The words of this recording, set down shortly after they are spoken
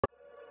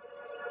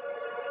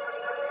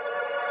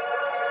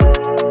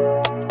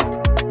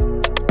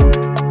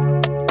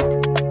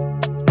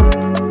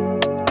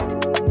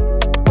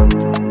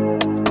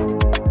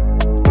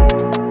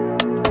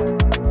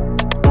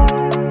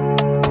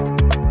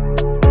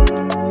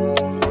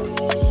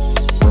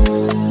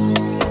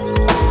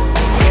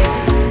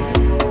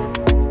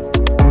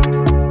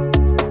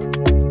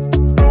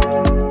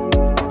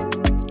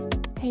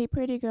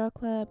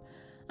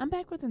I'm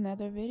back with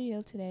another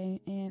video today,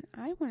 and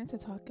I wanted to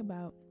talk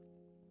about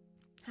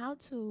how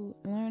to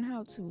learn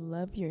how to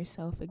love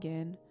yourself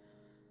again,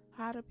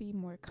 how to be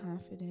more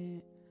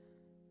confident,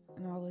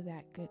 and all of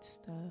that good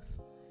stuff.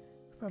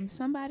 From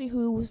somebody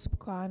who was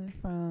gone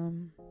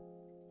from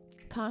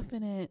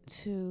confident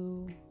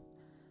to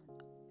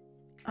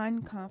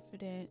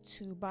unconfident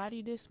to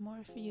body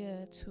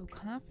dysmorphia to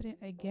confident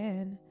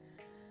again,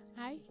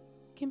 I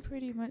can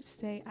pretty much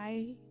say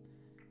I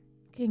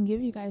can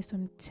give you guys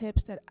some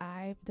tips that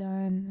I've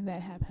done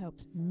that have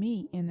helped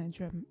me in a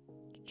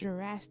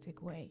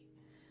drastic way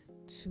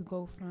to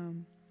go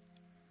from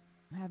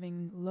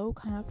having low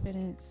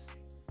confidence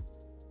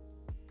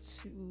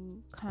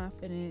to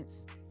confidence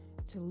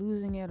to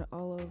losing it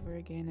all over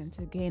again and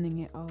to gaining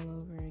it all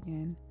over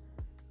again.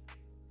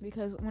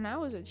 Because when I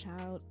was a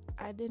child,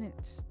 I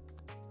didn't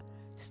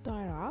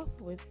start off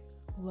with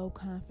low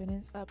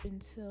confidence up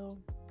until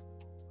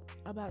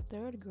about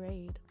third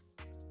grade.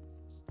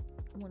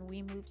 When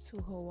we moved to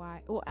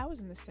Hawaii, well, I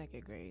was in the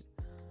second grade,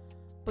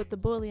 but the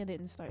bullying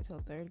didn't start till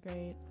third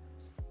grade.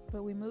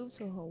 But we moved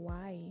to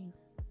Hawaii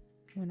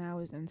when I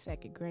was in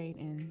second grade,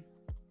 and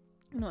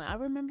I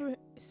remember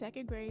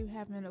second grade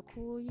having a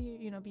cool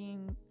year,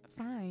 being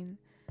fine,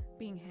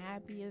 being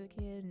happy as a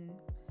kid, and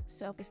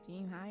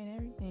self-esteem high and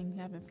everything,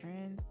 having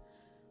friends.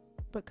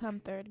 But come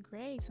third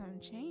grade, something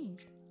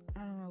changed.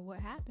 I don't know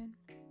what happened.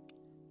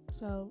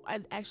 So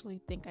I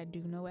actually think I do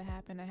know what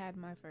happened. I had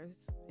my first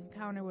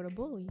encounter with a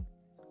bully.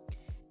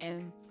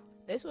 And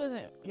this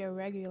wasn't your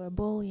regular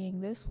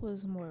bullying. This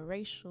was more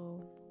racial.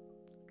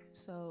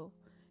 So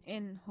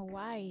in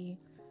Hawaii,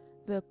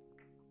 the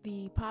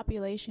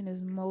population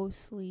is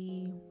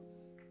mostly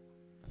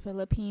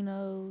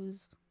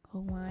Filipinos,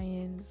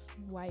 Hawaiians,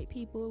 white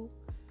people.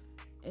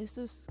 It's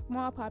a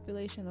small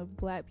population of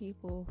black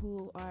people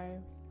who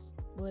are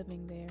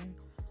living there.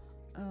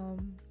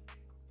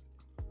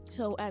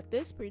 So at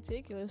this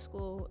particular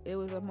school, it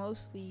was a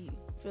mostly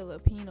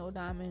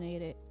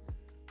Filipino-dominated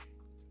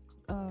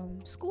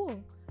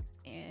school,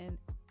 and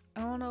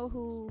I don't know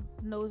who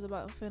knows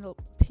about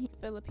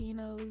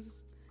Filipinos.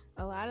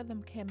 A lot of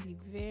them can be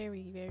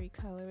very, very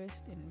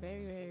colorist and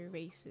very, very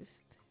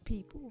racist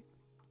people.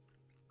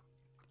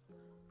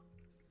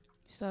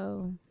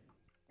 So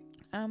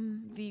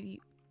I'm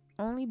the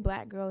only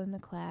black girl in the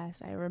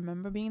class. I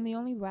remember being the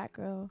only black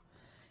girl,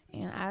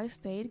 and I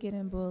stayed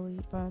getting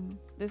bullied from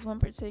this one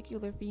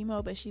particular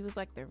female, but she was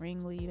like the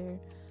ringleader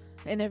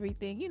and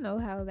everything. You know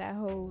how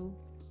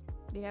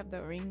they have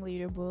the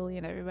ringleader bully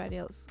and everybody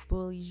else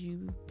bullies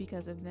you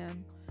because of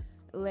them,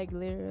 like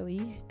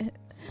literally.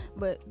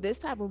 But this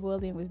type of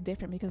bullying was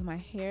different because my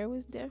hair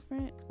was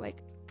different,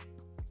 like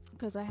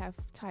because I have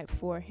type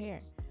 4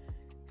 hair.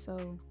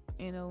 So,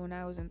 when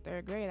I was in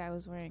third grade, I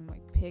was wearing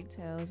like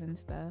pigtails and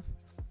stuff.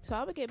 So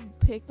I would get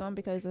picked on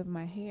because of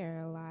my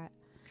hair a lot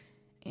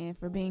and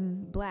for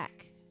being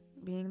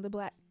the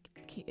black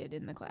kid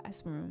in the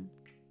classroom.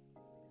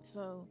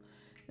 So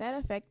that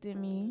affected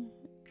me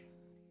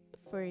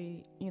for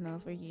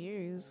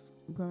years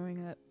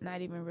growing up, not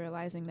even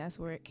realizing that's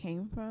where it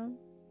came from.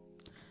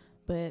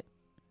 But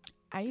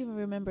I even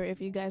remember,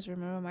 if you guys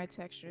remember my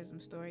textures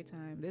from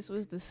Storytime, this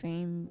was the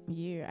same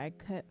year I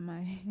cut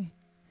my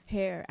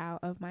hair out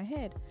of my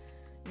head.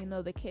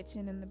 The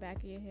kitchen in the back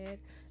of your head.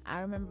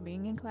 I remember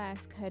being in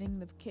class cutting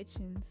the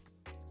kitchens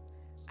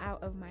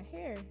out of my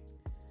hair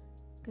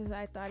because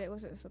I thought it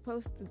wasn't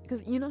supposed to.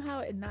 Because you know how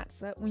it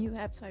knots up when you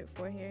have type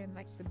 4 hair in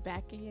like the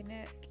back of your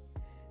neck?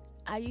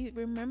 I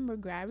remember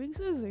grabbing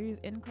scissors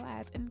in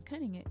class and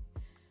cutting it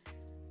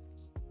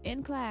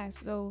in class.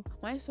 So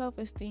my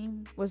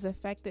self-esteem was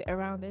affected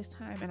around this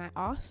time. And I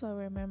also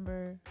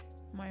remember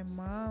my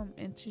mom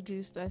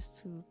introduced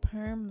us to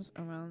perms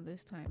around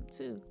this time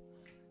too.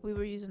 We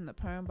were using the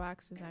perm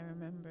boxes, I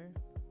remember.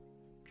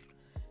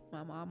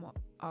 My mom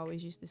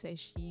always used to say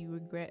she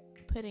regret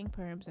putting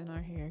perms in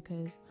our hair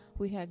because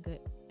we had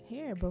good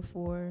hair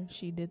before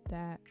she did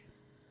that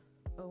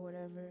or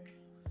whatever.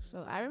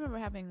 So I remember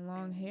having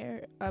long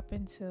hair up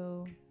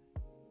until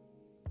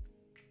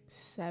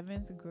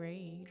 7th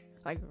grade,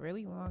 like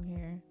really long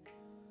hair.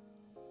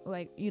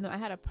 Like, I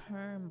had a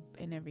perm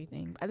and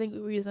everything. I think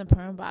we were using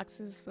perm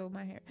boxes, so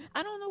my hair,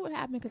 I don't know what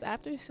happened, because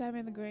after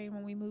 7th grade,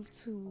 when we moved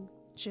to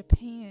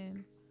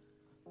Japan,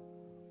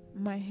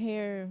 my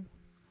hair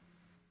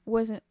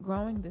wasn't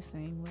growing the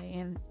same way,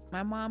 and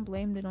my mom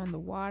blamed it on the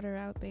water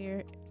out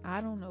there.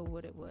 I don't know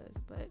what it was,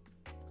 but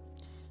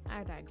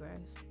I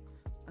digress.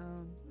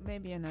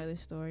 Maybe another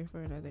story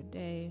for another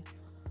day.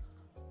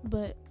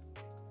 But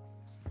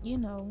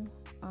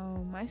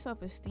my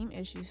self-esteem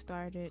issue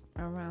started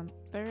around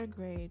 3rd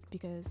grade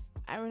because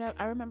I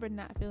remember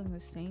not feeling the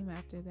same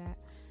after that,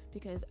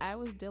 because I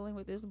was dealing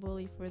with this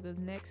bully for the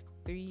next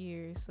 3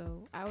 years.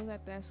 So I was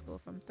at that school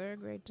from 3rd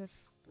grade to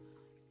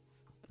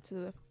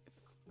the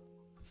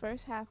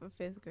first half of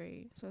 5th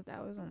grade. So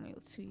that was only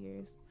 2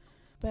 years.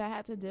 But I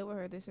had to deal with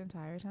her this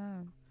entire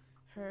time.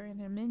 Her and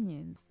her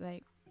minions.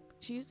 Like,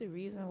 she's the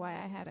reason why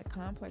I had a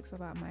complex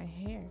about my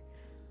hair.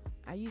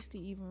 I used to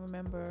even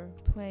remember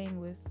playing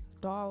with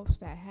dolls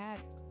that had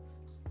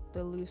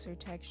the looser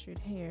textured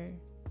hair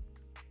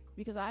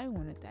because I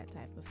wanted that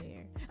type of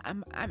hair.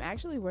 I'm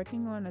actually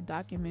working on a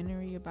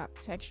documentary about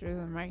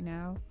texturism right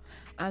now.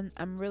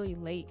 I'm really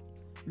late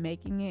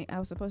making it. I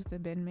was supposed to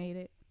have been made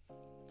it,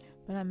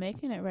 but I'm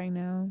making it right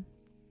now.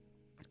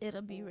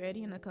 It'll be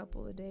ready in a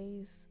couple of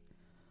days.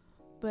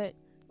 But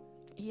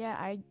yeah,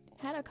 I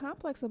had a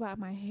complex about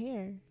my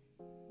hair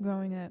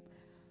growing up.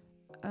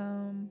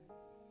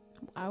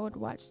 I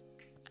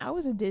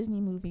was a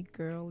Disney movie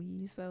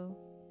girly, so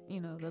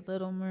The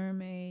Little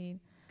Mermaid.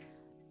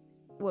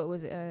 What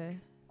was it?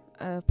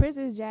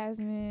 Princess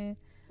Jasmine.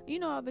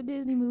 All the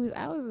Disney movies.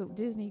 I was a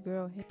Disney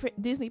girl,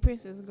 Disney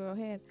princess girl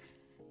head,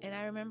 and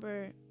I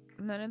remember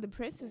none of the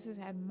princesses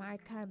had my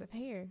kind of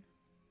hair.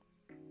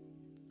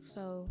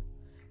 So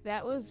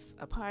that was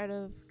a part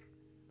of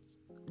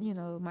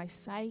my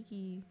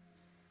psyche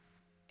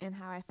and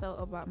how I felt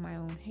about my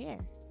own hair.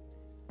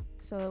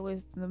 So it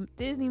was the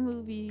Disney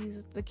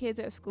movies, the kids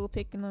at school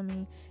picking on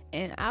me,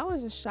 and I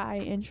was a shy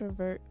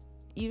introvert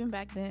even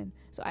back then.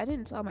 So I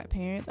didn't tell my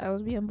parents I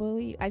was being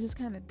bullied. I just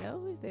kind of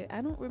dealt with it.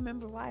 I don't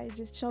remember why. I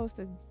just chose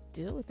to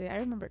deal with it. I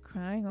remember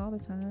crying all the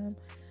time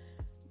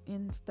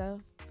and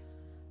stuff.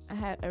 I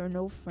had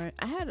no friend.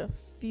 I had a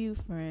few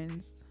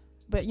friends,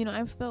 but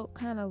I felt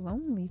kind of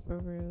lonely for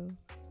real.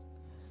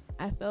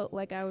 I felt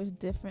like I was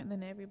different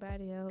than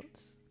everybody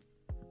else.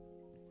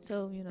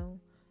 So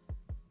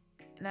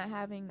not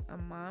having a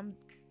mom,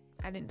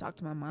 I didn't talk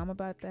to my mom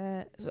about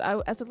that.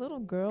 So as a little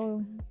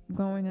girl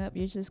growing up,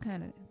 you're just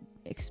kind of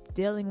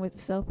dealing with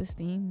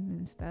self-esteem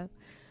and stuff.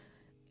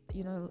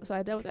 So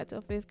I dealt with that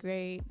till 5th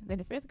grade. Then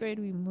in 5th grade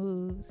we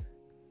moved.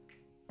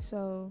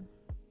 So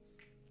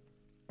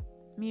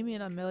me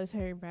being a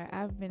military brat,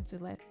 I've been to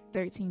like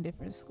 13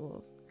 different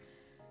schools.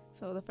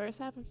 So the first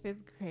half of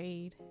 5th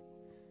grade,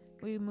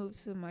 we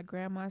moved to my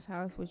grandma's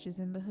house, which is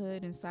in the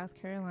hood in South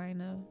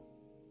Carolina.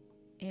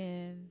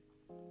 And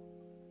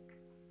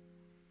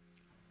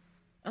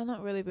I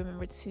don't really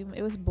remember too much.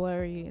 It was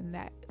blurry in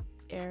that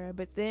era.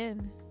 But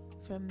then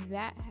from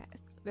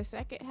the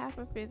second half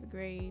of 5th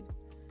grade,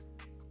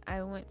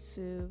 I went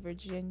to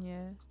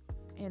Virginia.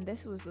 And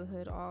this was the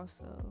hood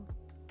also.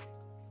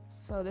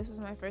 So this is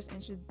my first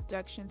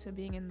introduction to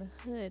being in the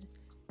hood.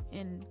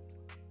 And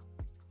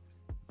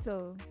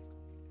so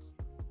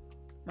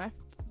my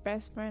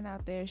best friend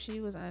out there, she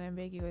was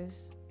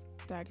unambiguous,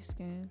 dark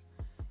skin.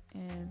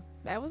 And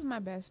that was my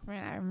best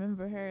friend. I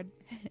remember her.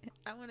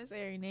 I want to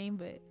say her name,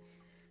 but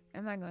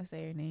I'm not going to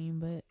say her name,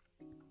 but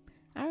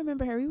I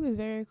remember her. We was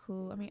very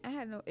cool. I mean, I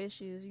had no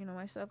issues.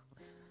 My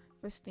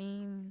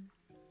self-esteem,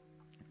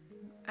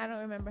 I don't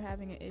remember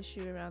having an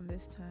issue around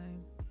this time.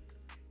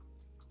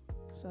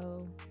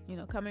 So,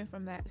 coming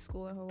from that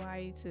school in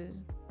Hawaii to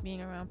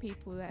being around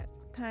people that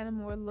kind of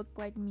more look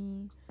like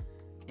me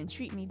and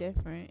treat me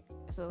different.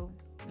 So,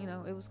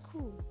 it was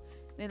cool.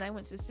 Then I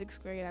went to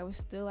 6th grade. I was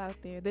still out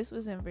there. This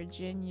was in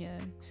Virginia,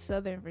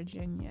 Southern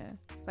Virginia,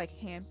 like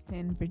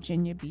Hampton,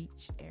 Virginia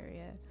Beach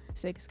area,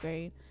 6th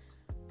grade.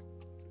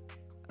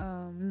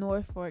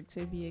 Norfolk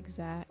to be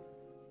exact.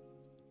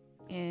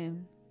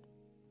 And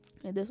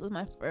this was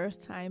my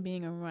first time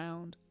being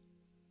around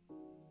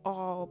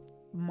all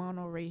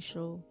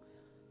monoracial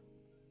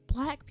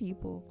black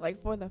people,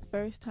 like for the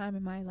first time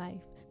in my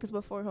life. Because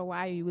before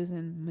Hawaii was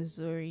in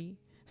Missouri,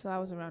 so I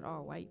was around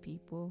all white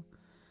people.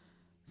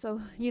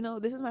 So,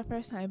 this is my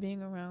first time being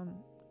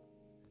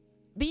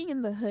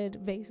in the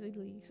hood,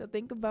 basically. So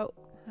think about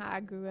how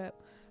I grew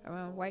up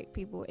around white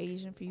people,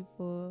 Asian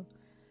people,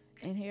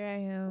 and here I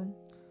am.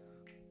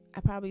 I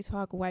probably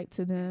talk white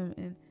to them,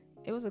 and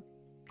it was a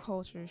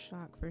culture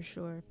shock for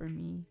sure for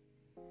me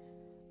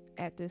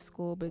at this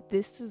school. But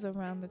this is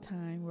around the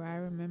time where I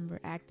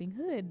remember acting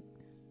hood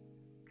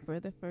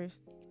for the first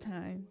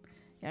time.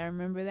 I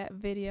remember that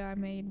video I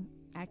made,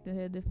 acting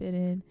hood to fit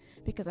in,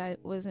 because I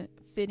wasn't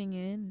fitting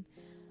in.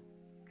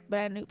 But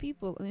I knew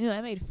people.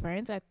 I made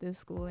friends at this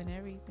school and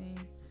everything.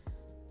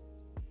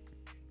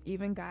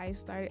 Even guys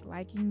started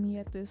liking me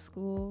at this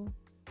school.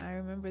 I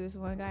remember this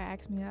one guy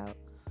asked me out,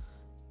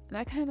 and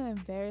I kind of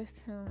embarrassed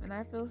him, and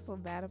I feel so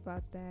bad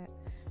about that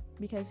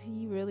because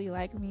he really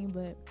liked me,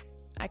 but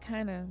I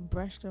kind of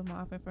brushed him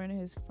off in front of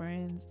his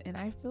friends, and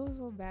I feel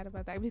so bad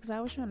about that because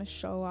I was trying to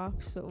show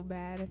off so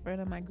bad in front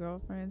of my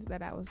girlfriends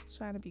that I was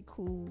trying to be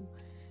cool,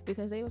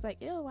 because they was like,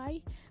 ew,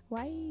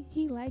 why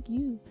he like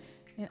you?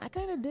 And I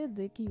kind of did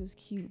think he was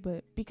cute,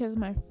 but because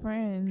my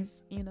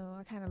friends,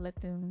 I kind of let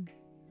them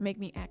make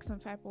me act some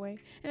type of way.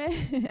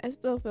 And I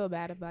still feel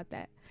bad about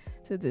that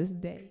to this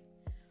day.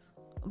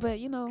 But,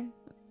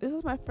 this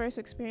was my first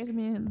experience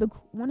being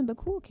one of the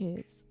cool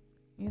kids.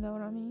 You know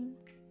what I mean?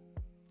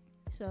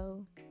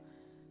 So,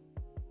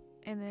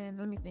 and then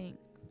let me think.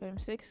 From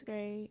 6th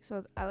grade,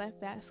 so I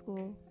left that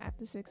school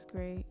after 6th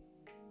grade.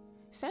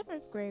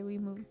 7th grade, we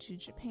moved to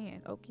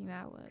Japan,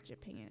 Okinawa,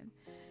 Japan.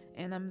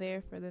 And I'm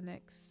there for the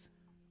next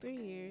 3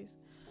 years,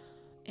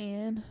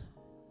 and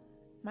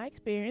my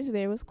experience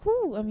there was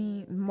cool. I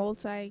mean,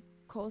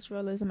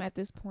 multiculturalism at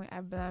this point.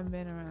 I've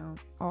been around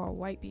all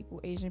white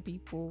people, Asian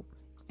people,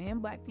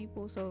 and black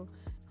people. So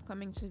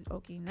coming to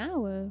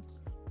Okinawa,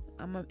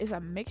 it's a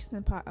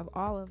mixing pot of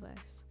all of us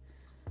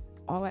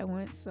all at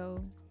once. So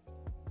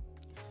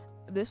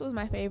this was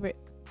my favorite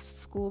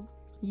school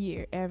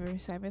year ever,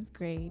 7th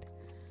grade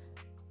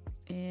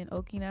in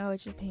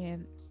Okinawa,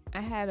 Japan.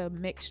 I had a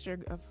mixture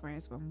of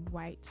friends from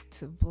white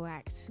to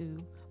black to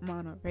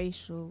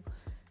monoracial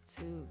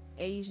to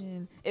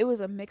Asian. It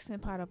was a mixing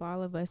pot of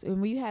all of us,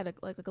 and we had a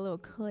little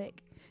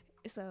clique.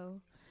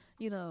 So,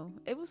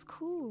 it was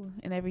cool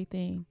and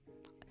everything.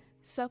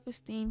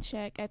 Self-esteem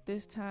check at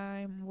this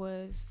time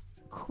was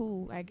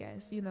cool, I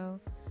guess,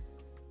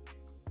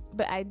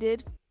 But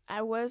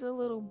I was a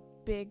little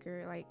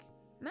bigger, like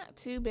not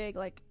too big,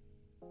 like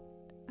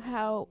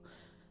how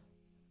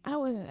I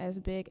wasn't as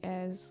big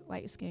as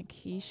light skinned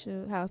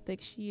Keisha, how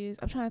thick she is.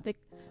 I'm trying to think,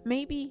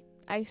 maybe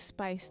Ice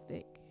Spice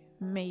thick,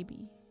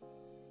 maybe.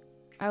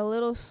 A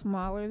little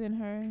smaller than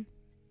her.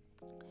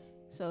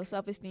 So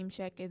self-esteem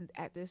checking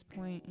at this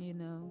point,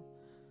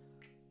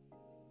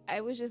 I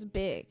was just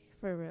big,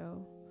 for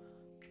real.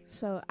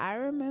 So I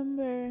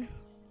remember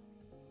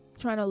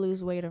trying to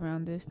lose weight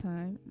around this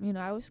time.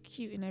 I was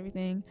cute and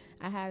everything.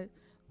 I had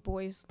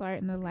boys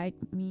starting to like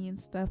me and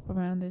stuff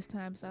around this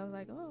time. So I was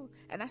like, oh.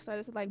 And I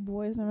started to like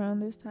boys around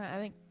this time. I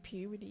think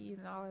puberty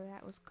and all of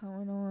that was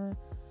going on.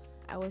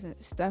 I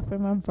wasn't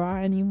stuffing my bra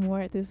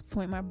anymore at this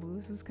point. My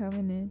boobs was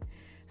coming in.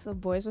 So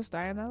boys were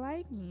starting to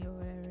like me or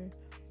whatever.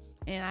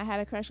 And I had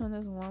a crush on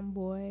this one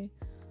boy.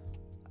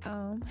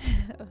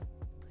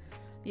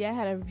 Yeah, I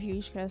had a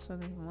huge crush on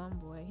this one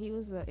boy. He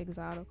was an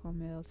exotical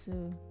male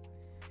too.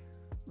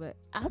 But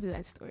I'll do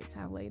that story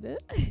time later.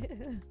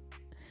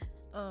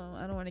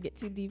 I don't want to get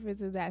too deep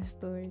into that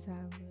story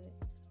time. But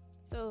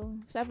so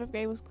 7th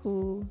grade was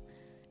cool.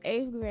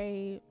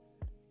 8th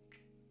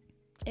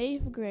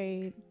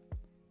grade,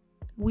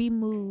 we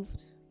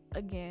moved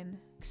again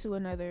to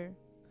another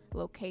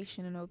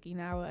location in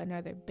Okinawa,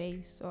 another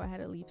base. So I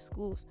had to leave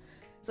schools.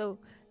 So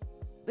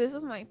this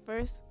was my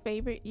first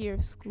favorite year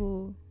of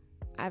school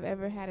I've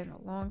ever had in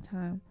a long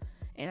time.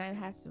 And I'd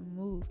have to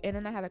move. And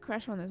then I had a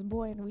crush on this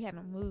boy, and we had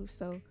to move.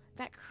 So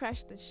that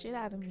crushed the shit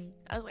out of me.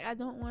 I was like, I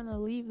don't want to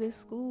leave this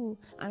school.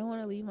 I don't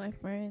want to leave my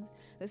friends.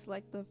 It's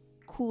like the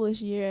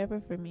coolest year ever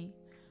for me,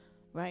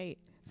 right?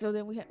 So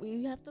then we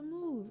have to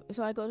move.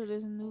 So I go to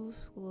this new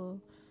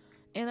school,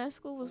 and that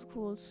school was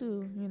cool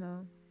too.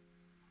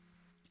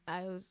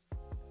 I was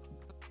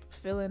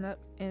filling up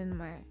in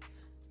my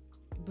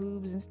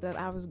boobs and stuff.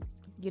 I was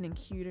getting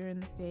cuter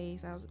in the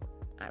face.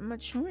 I'm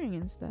maturing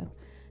and stuff.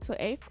 So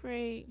 8th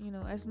grade,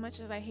 as much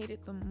as I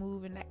hated the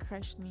move and that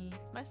crushed me,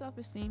 my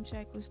self-esteem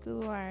check was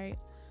still alright.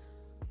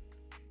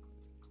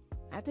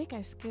 I think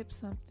I skipped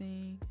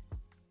something.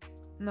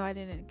 No, I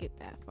didn't get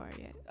that far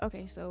yet.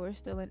 Okay, so we're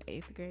still in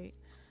 8th grade.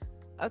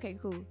 Okay,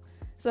 cool.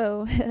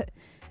 So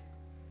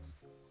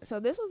so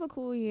this was a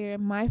cool year.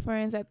 My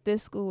friends at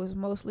this school was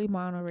mostly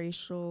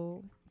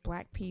monoracial,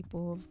 black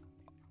people.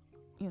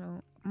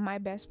 My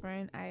best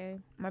friend, I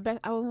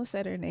almost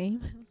said her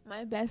name.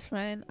 My best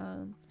friend,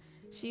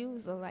 she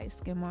was a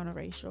light-skinned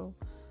monoracial.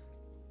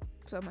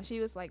 So she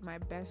was like my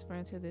best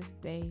friend to this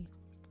day.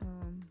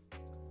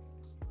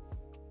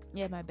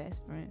 My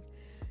best friend.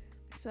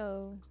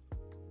 So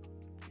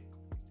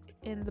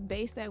in the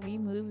base that we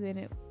moved in,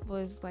 it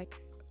was like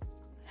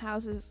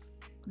houses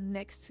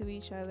next to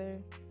each other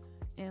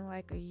in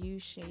like a U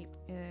shape,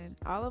 and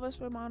all of us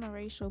were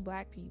monoracial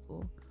black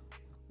people.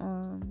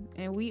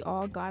 And we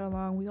all got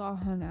along. We all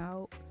hung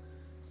out.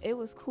 It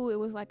was cool. It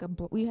was like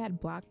we had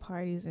block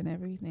parties and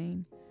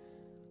everything.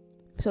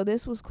 So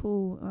this was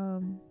cool.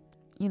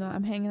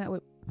 I'm hanging out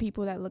with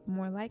people that look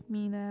more like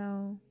me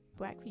now,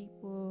 black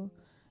people.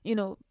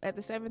 At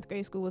the 7th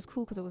grade school was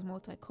cool because it was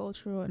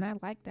multicultural, and I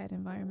liked that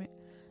environment.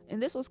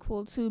 And this was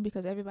cool too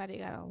because everybody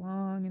got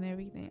along and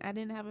everything. I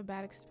didn't have a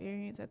bad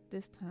experience at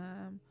this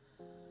time.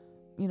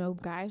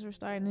 Guys were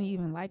starting to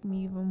even like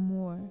me even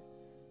more.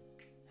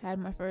 Had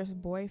my first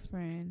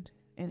boyfriend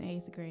in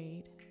 8th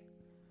grade.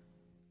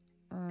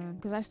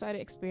 Because I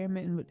started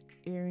experimenting with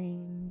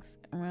earrings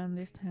around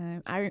this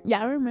time. I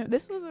remember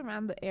this was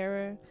around the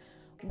era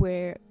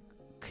where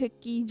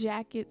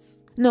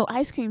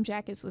ice cream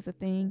jackets was a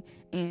thing,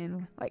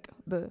 and like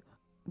the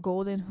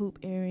golden hoop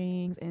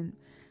earrings, and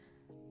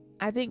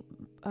I think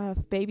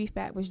baby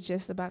fat was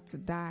just about to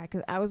die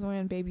because I was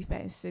wearing baby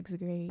fat in 6th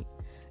grade.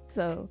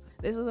 So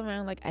this was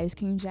around like ice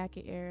cream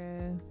jacket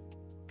era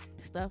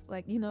stuff,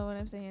 like, you know what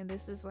I'm saying?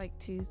 This is like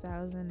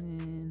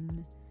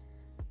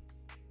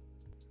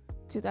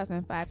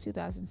 2005,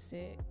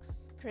 2006.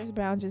 Chris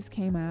Brown just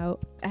came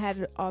out. I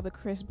had all the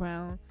Chris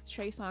Brown.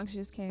 Trey Songz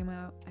just came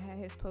out. I had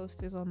his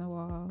posters on the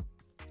wall.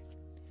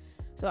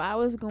 So I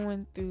was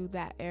going through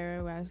that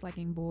era where I was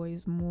liking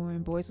boys more,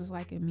 and boys was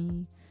liking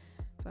me.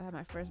 So I had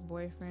my first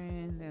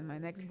boyfriend, then my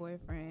next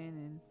boyfriend,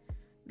 and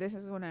this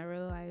is when I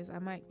realized I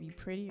might be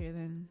prettier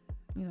than,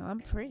 I'm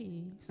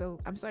pretty. So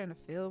I'm starting to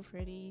feel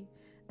pretty.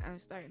 I'm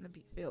starting to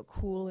feel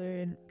cooler,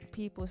 and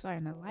people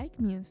starting to like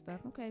me and stuff.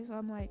 Okay, so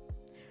I'm like,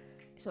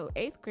 so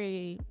 8th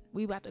grade,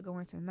 we about to go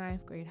into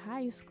 9th grade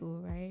high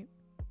school, right?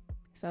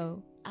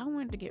 So I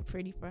wanted to get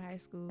pretty for high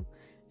school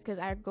because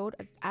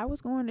I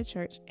was going to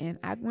church, and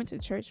I went to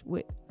church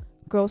with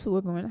girls who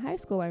were going to high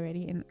school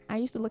already, and I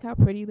used to look how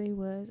pretty they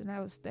was, and I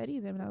would study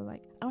them, and I was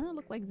like, I want to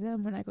look like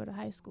them when I go to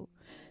high school.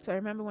 So I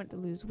remember wanting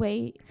to lose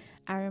weight.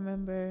 I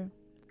remember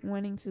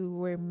wanting to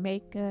wear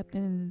makeup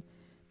and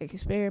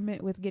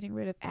experiment with getting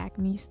rid of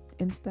acne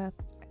and stuff.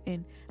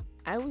 And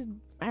I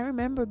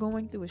remember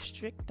going through a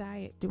strict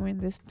diet during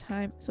this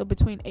time. So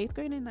between 8th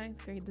grade and 9th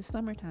grade, the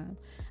summertime,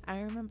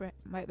 I remember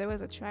there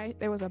was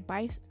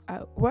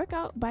a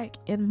workout bike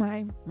in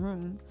my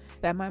room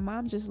that my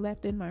mom just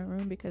left in my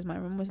room because my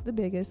room was the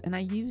biggest, and I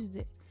used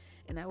it.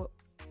 And I would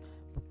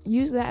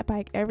use that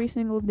bike every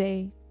single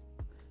day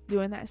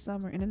during that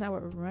summer, and then I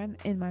would run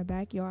in my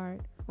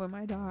backyard with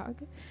my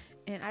dog.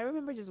 And I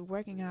remember just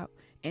working out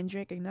and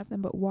drinking nothing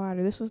but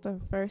water. This was the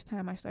first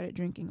time I started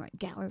drinking like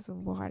gallons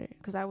of water,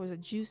 because I was a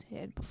juice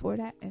head before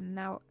that, and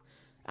now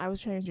I was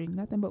trying to drink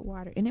nothing but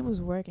water, and it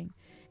was working.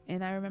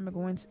 And I remember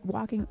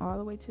walking all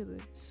the way to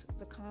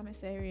the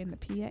commissary and the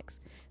PX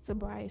to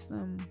buy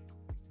some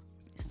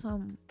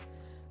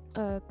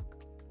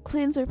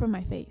cleanser for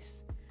my face.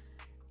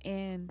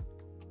 And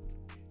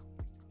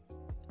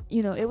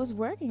it was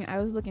working. I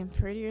was looking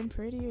prettier and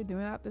prettier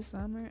throughout the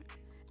summer.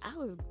 I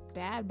was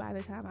bad by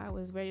the time I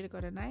was ready to go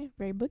to 9th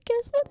grade. But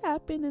guess what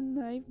happened in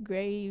 9th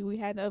grade? We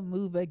had to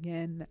move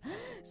again.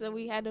 So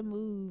we had to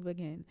move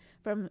again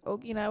from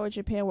Okinawa,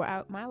 Japan,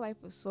 where my life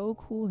was so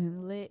cool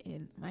and lit,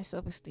 and my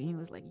self-esteem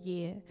was like,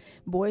 yeah,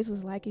 boys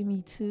was liking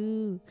me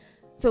too.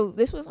 So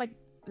this was like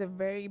the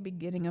very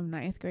beginning of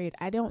 9th grade.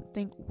 I don't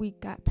think we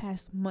got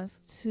past month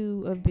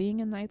 2 of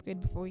being in 9th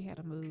grade before we had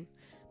to move.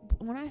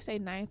 When I say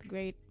 9th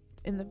grade,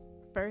 in the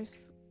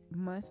first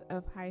month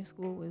of high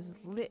school was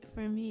lit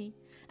for me.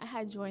 I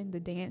had joined the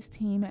dance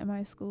team at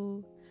my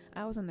school.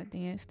 I was on the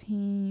dance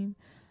team.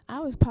 I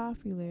was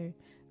popular.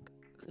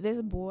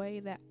 This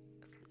boy that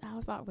I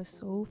thought was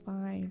so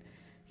fine,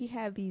 he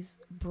had these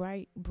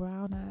bright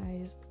brown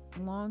eyes,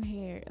 long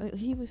hair.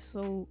 He was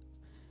so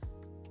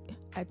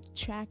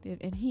attractive,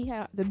 and he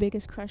had the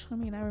biggest crush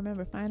on me. And I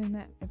remember finding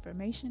that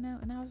information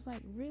out, and I was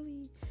like,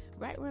 really?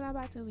 Right when I'm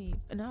about to leave,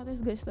 and all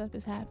this good stuff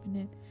is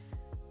happening,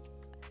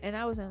 and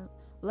I was in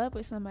love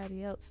with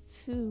somebody else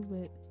too,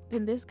 but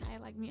then this guy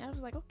like me, I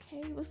was like,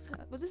 okay, what's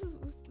up? But this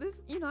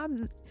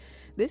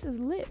is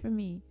lit for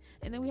me.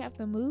 And then we have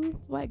to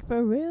move, like,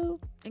 for real.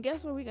 And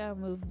guess where we gotta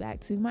move back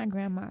to? My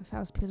grandma's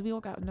house, because we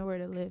don't got nowhere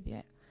to live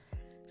yet.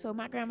 So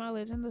my grandma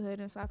lives in the hood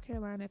in South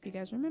Carolina, if you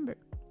guys remember.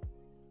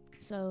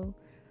 So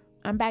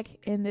I'm back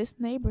in this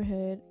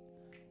neighborhood.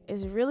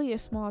 It's really a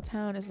small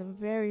town. It's a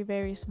very,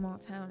 very small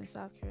town in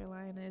South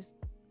Carolina. It's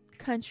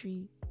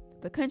country,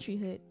 the country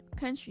hood,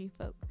 country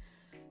folk.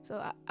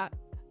 So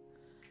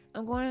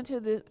I'm going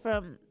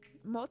from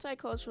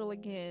multicultural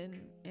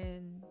again,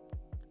 and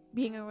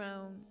being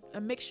around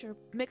a mixing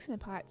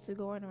pot, to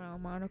going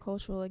around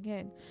monocultural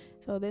again.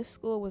 So this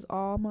school was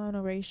all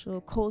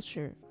monoracial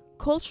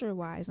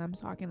culture-wise I'm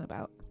talking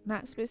about,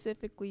 not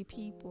specifically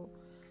people.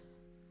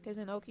 Because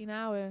in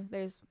Okinawa,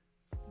 there's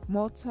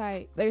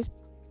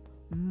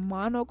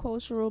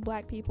monocultural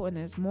black people, and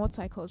there's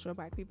multicultural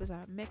black people. So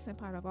a mixing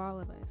pot of all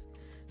of us.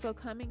 So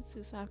coming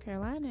to South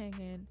Carolina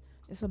again,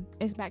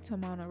 it's back to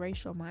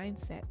monoracial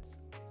mindsets.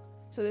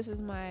 So this is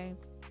my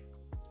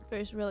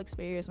first real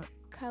experience with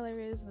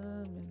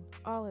colorism and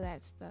all of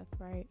that stuff,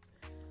 right?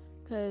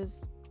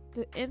 Because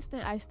the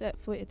instant I stepped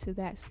foot into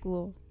that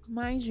school,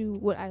 mind you,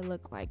 what I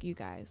look like, you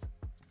guys.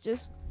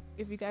 Just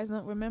if you guys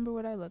don't remember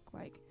what I look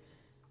like,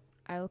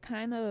 I have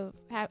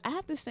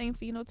the same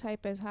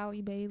phenotype as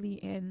Halle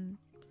Bailey, and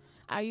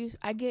I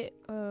get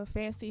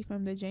fancy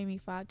from the Jamie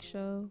Foxx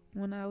show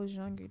when I was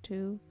younger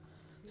too.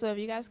 So if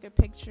you guys could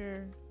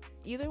picture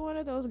either one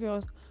of those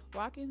girls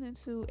walking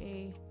into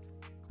a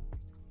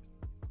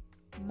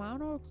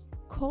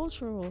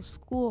monocultural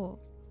school,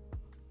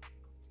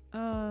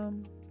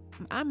 I'm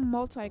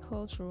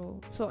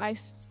multicultural. So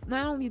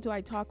not only do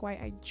I talk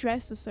white, I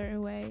dress a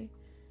certain way,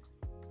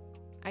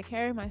 I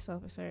carry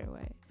myself a certain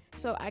way.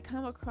 So I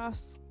come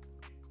across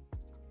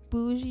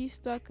bougie,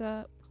 stuck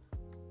up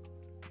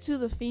to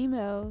the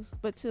females,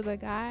 but to the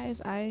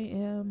guys,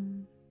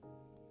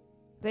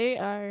 they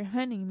are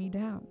hunting me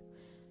down.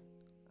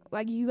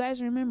 Like, you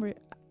guys remember,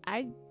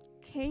 I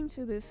came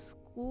to this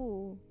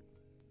school.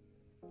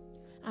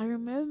 I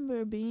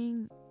remember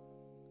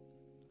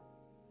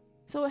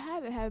so it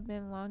had to have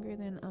been longer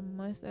than a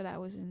month that I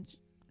was in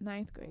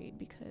 9th grade,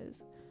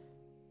 because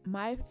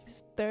my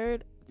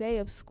third day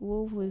of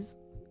school was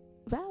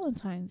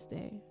Valentine's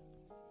Day.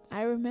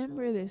 I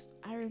remember this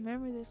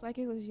like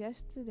it was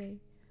yesterday,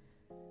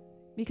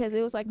 because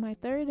it was like my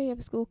third day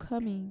of school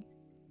coming.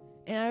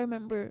 And I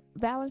remember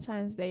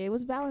Valentine's Day. It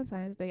was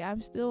Valentine's Day.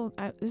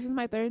 This is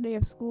my third day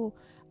of school.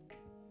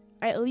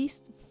 At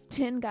least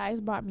 10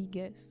 guys bought me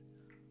gifts.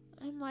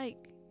 I'm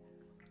like,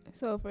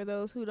 so for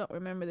those who don't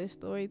remember this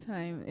story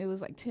time, it was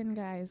like 10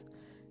 guys.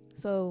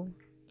 So,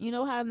 you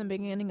know how in the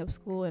beginning of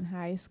school, in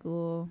high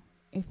school,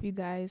 if you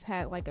guys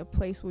had like a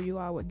place where you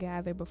all would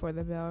gather before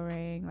the bell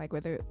rang, like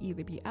whether it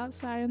either be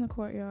outside in the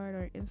courtyard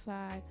or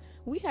inside,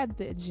 we had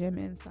the gym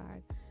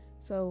inside.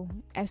 So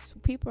as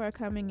people are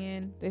coming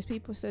in, there's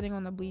people sitting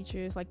on the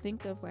bleachers. Like,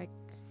 think of like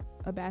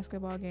a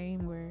basketball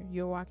game where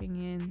you're walking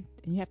in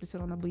and you have to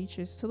sit on the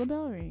bleachers till the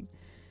bell ring.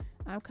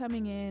 I'm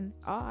coming in,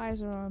 all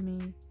eyes are on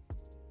me,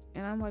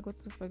 and I'm like,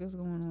 what the fuck is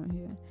going on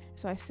here?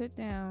 So I sit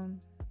down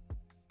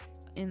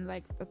in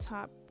like the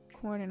top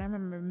corner, and I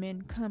remember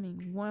men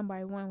coming one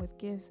by one with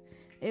gifts.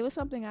 It was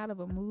something out of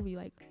a movie.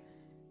 Like,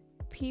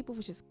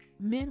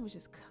 men was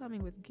just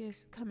coming with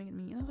gifts, coming at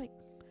me, and I was like,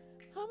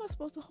 how am I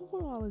supposed to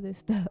hold all of this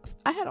stuff?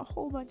 I had a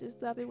whole bunch of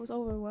stuff. It was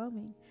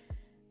overwhelming.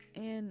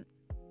 And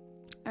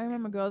I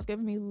remember girls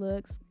giving me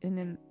looks, and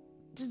then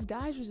just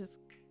guys was just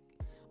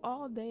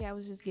all day. I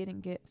was just getting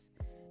gifts.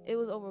 It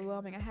was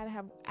overwhelming. I had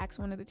to ask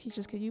one of the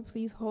teachers, could you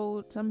please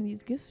hold some of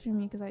these gifts for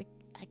me? Because I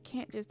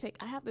can't just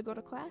I have to go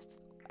to class.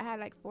 I had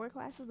like 4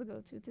 classes to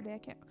go to today. I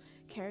can't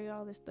carry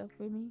all this stuff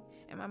with me.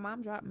 And my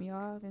mom dropped me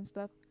off and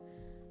stuff.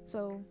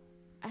 So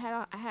I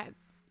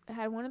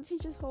had one of the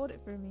teachers hold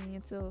it for me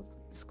until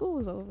school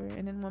was over.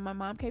 And then when my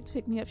mom came to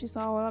pick me up, she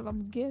saw all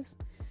them gifts.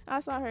 I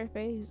saw her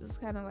face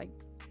just kind of like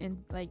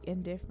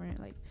indifferent.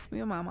 Like, me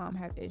and my mom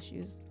have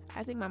issues.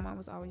 I think my mom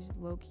was always just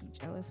low-key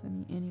jealous of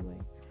me anyway.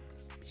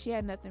 She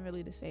had nothing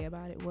really to say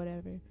about it,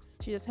 whatever.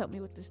 She just helped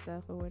me with the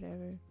stuff or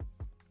whatever.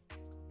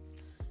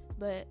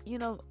 But, you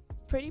know,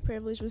 pretty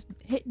privilege was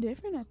hit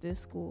different at this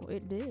school.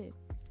 It did.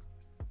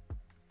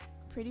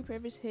 Pretty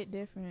privilege hit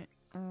different.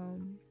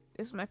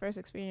 This was my first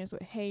experience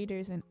with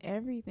haters and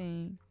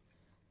everything.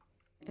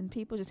 And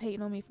people just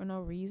hating on me for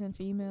no reason,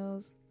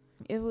 females.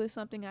 It was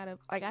something out of,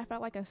 like, I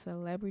felt like a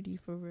celebrity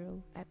for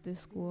real at this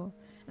school.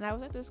 And I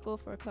was at this school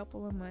for a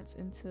couple of months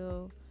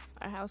until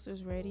our house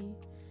was ready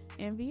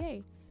in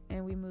VA.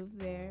 And we moved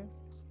there.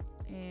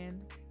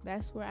 And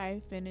that's where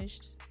I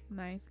finished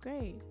 9th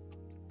grade.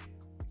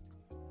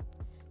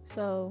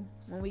 So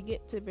when we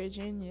get to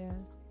Virginia,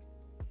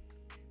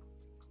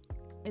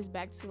 it's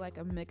back to like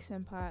a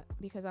mixing pot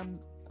because I'm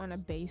on a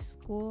base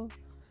school.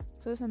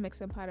 So it's a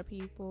mixing pot of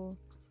people.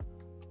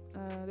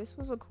 This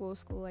was a cool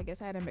school. I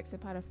guess I had a mixing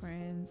pot of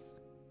friends.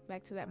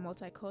 Back to that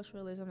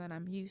multiculturalism that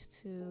I'm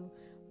used to.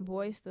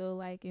 Boys still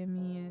liking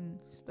me and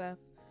stuff.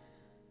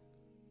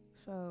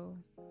 So,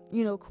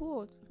 you know,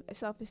 cool. A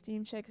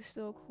self-esteem check is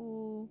still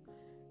cool.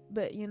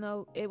 But, you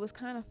know, it was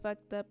kind of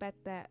fucked up at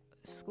that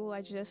school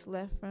I just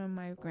left from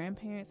my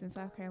grandparents in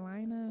South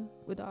Carolina,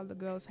 with all the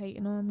girls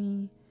hating on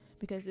me,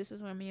 because this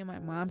is when me and my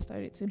mom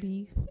started to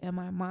beef, and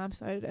my mom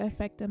started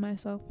affecting my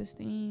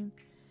self-esteem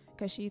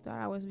because she thought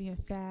I was being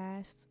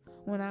fast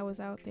when I was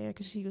out there,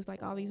 because she was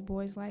like, all these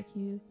boys like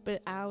you,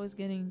 but I was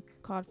getting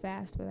called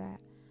fast for that.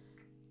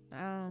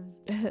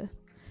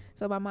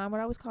 So my mom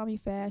would always call me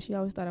fast. She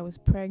always thought I was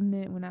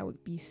pregnant when I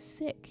would be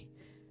sick,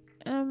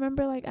 and I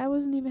remember, like, I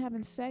wasn't even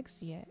having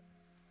sex yet,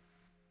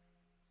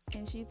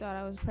 and she thought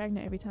I was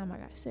pregnant every time I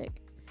got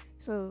sick.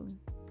 So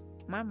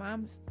my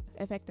mom's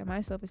affected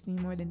my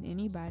self-esteem more than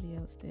anybody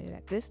else did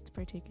at this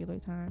particular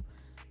time.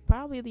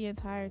 Probably the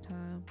entire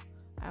time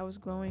I was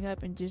growing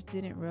up and just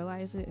didn't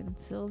realize it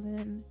until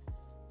then.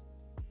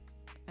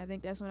 I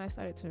think that's when I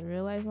started to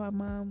realize my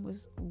mom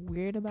was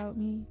weird about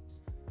me.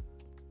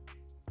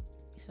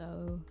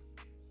 So,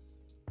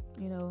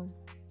 you know,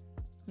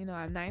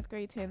 I'm 9th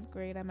grade, 10th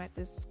grade. I'm at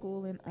this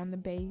school and on the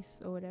base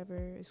or whatever.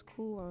 It's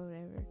cool or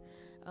whatever.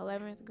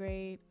 11th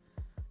grade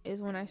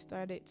is when I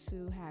started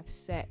to have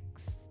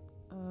sex.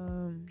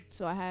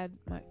 So I had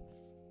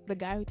the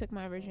guy who took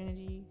my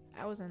virginity.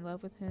 I was in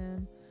love with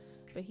him,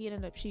 but he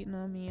ended up cheating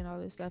on me and all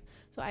this stuff.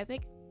 So I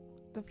think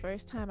the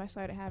first time I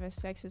started having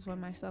sex is when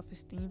my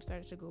self-esteem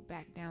started to go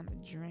back down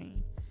the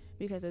drain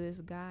because of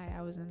this guy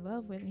I was in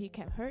love with. He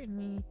kept hurting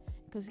me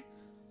because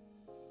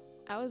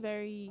I was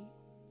very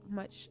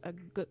much a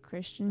good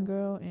Christian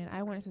girl, and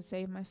I wanted to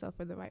save myself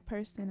for the right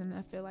person. And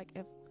I feel like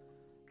if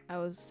I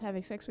was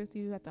having sex with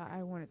you, I thought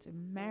I wanted to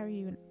marry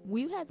you, and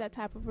we had that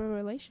type of a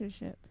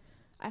relationship.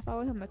 I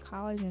followed him to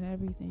college and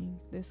everything.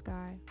 This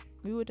guy,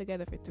 we were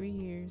together for 3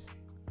 years.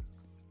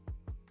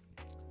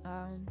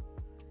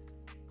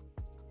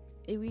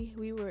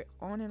 We were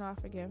on and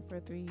off again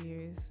for 3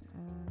 years.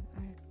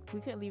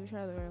 We couldn't leave each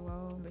other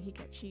alone, but he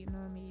kept cheating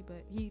on me.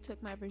 But he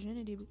took my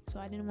virginity,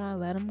 so I didn't want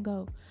to let him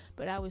go.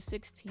 But I was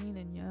 16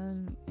 and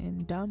young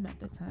and dumb at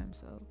the time,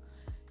 so,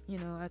 you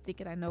know, I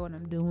think I know what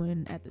I'm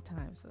doing at the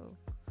time. So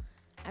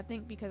I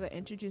think because I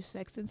introduced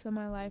sex into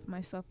my life, my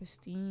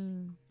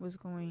self-esteem was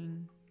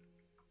going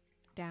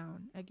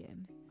down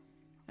again.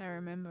 I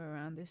remember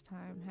around this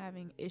time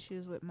having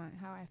issues with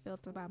how I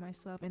felt about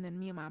myself, and then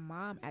me and my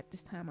mom at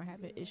this time are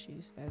having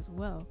issues as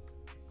well.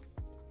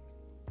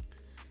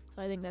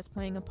 So I think that's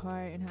playing a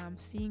part in how I'm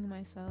seeing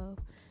myself.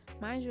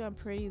 Mind you, I'm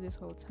pretty this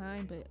whole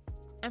time, but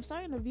I'm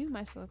starting to view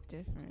myself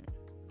different.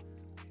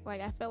 Like,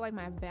 I felt like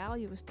my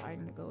value was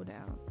starting to go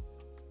down.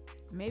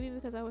 Maybe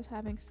because I was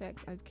having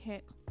sex.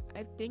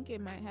 I think it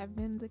might have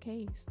been the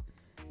case.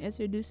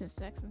 Introducing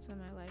sex into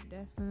my life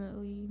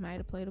definitely might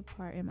have played a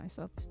part in my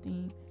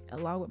self-esteem,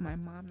 along with my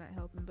mom not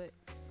helping. But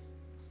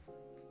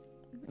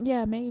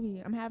yeah,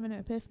 maybe I'm having an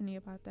epiphany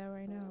about that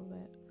right now.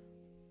 But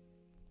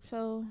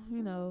so,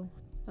 you know,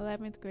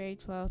 11th grade,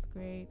 12th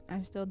grade,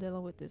 I'm still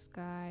dealing with this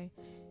guy.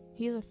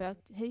 He's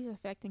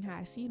affecting how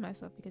I see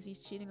myself because he's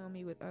cheating on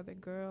me with other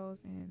girls,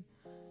 and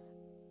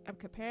I'm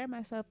comparing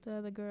myself to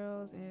other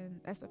girls,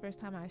 and that's the first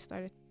time I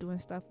started doing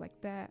stuff like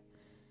that.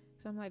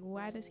 So I'm like,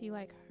 why does he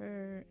like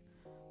her?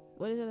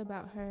 What is it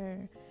about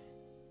her?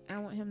 I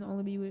want him to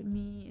only be with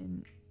me.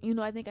 And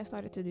I think I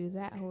started to do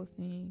that whole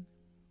thing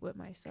with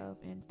myself,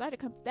 and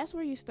that's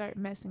where you start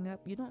messing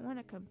up. You don't want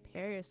to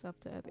compare yourself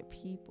to other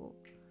people.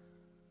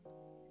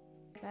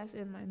 That's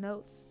in my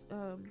notes.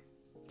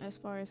 As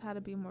far as how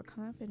to be more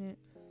confident,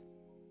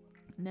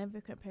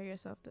 never compare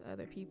yourself to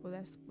other people.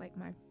 That's like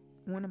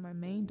one of my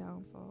main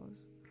downfalls,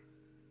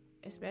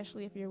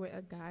 especially if you're with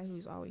a guy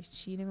who's always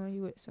cheating on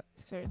you with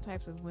certain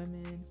types of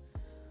women.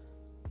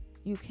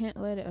 You can't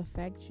let it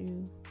affect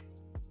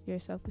your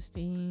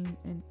self-esteem,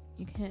 and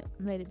you can't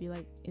let it be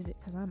like, is it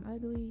because I'm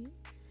ugly?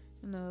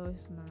 No,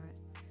 it's not,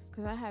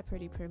 because I had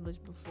pretty privilege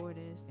before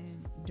this,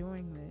 and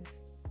during this,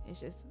 it's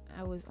just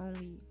I was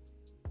only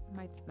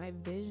my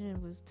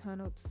vision was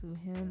tunneled to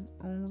him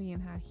only,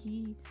 and how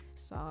he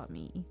saw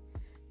me.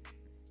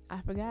 I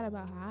forgot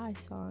about how I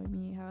saw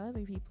me, how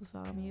other people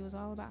saw me. It was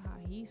all about how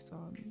he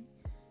saw me,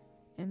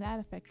 and that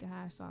affected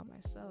how I saw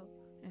myself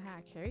and how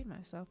I carried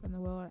myself in the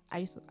world.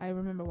 I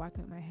remember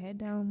walking with my head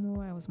down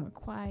more. I was more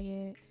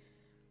quiet.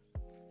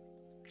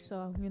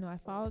 So I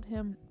followed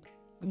him.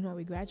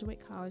 We graduate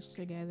college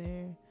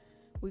together.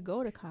 We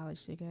go to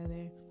college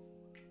together,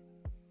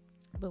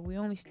 but we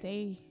only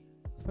stay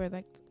for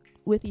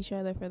with each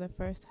other for the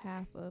first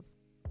half of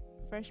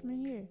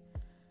freshman year.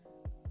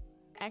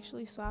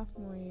 Actually,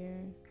 sophomore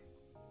year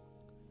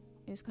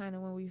is kind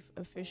of when we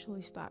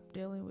officially stopped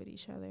dealing with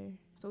each other.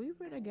 So we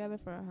were together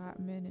for a hot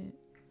minute,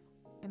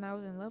 and I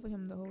was in love with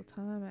him the whole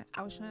time.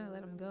 I was trying to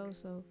let him go,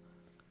 so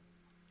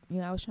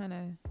I was trying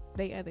to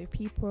date other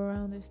people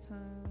around this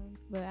time,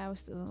 but I was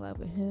still in love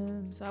with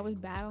him. So I was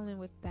battling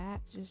with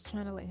that, just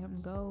trying to let him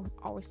go,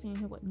 always seeing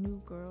him with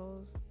new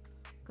girls,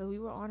 because we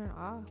were on and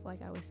off,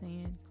 like I was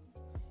saying.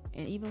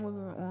 And even when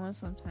we were on,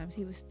 sometimes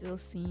he was still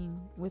seen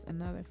with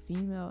another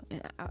female,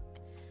 and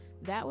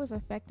that was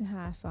affecting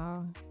how I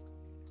saw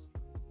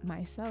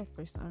myself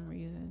for some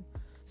reason.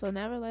 So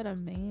never let a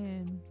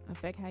man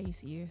affect how you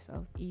see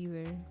yourself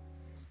either.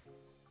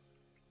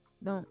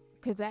 Don't,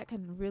 because that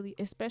can really,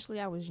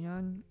 especially I was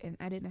young and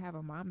I didn't have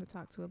a mom to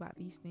talk to about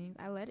these things.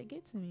 I let it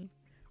get to me.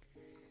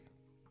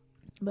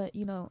 But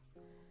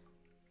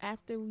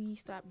after we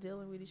stopped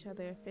dealing with each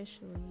other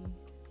officially,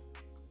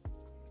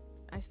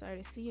 I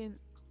started seeing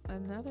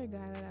another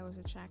guy that I was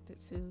attracted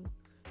to.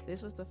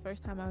 This was the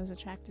first time I was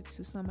attracted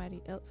to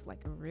somebody else, like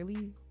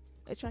really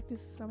attracted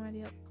to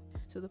somebody else,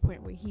 to the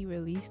point where he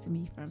released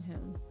me from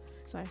him.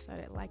 So I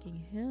started liking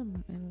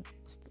him and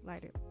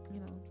started,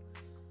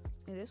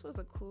 and this was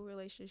a cool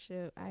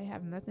relationship. I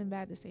have nothing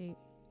bad to say.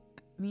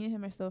 Me and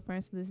him are still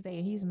friends to this day,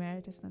 and he's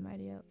married to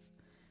somebody else.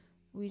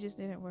 We just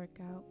didn't work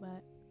out,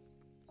 but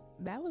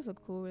that was a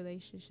cool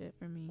relationship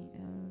for me.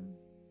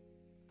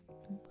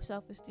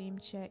 Self-esteem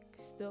check,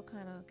 still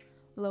kind of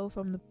low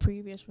from the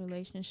previous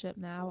relationship.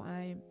 Now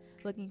I'm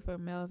looking for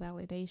male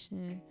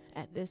validation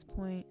at this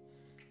point.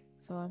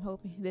 So I'm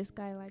hoping this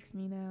guy likes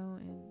me now,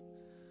 and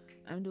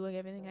I'm doing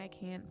everything I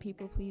can.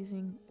 People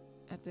pleasing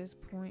at this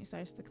point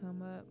starts to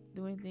come up,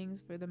 doing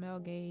things for the male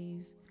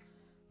gaze,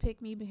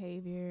 pick me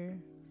behavior,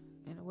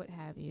 and what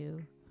have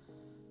you.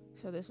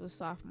 So this was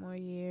sophomore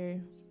year.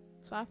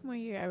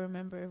 I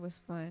remember it was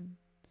fun,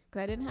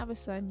 because I didn't have a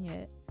son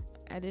yet.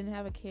 I didn't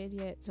have a kid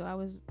yet, so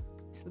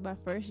this was my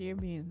first year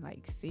being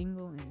like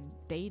single and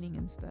dating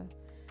and stuff.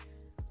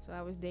 So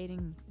I was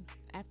dating.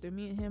 After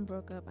me and him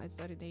broke up, I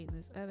started dating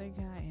this other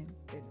guy and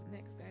the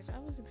next guy. So I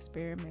was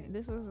experimenting.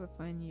 This was a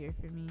fun year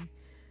for me.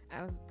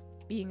 I was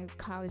being a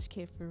college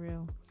kid for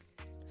real.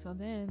 So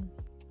then,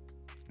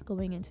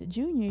 going into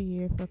junior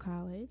year for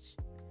college,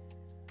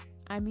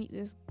 I meet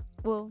this,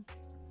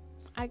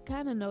 I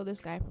kind of know this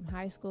guy from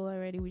high school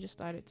already. We just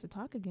started to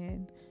talk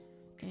again,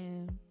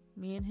 and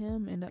me and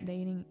him end up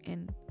dating,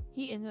 and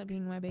he ended up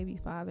being my baby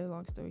father,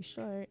 long story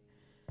short.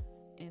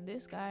 And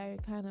this guy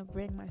kind of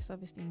bring my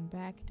self-esteem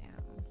back down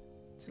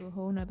to a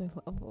whole nother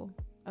level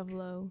of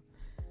low,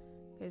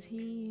 because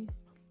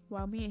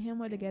while me and him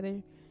were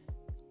together,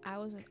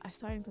 I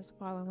started to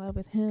fall in love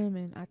with him,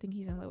 and I think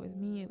he's in love with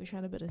me, and we're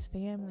trying to build his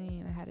family,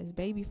 and I had his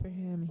baby for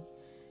him, and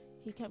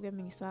he kept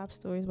giving me sob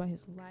stories about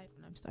his life,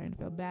 and I'm starting to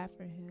feel bad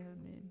for him.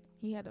 And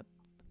he had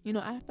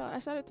I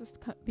started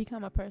to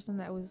become a person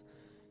that was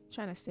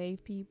trying to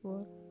save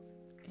people,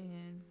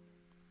 and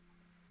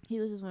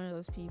he was just one of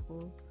those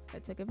people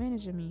that took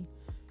advantage of me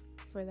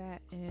for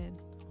that. And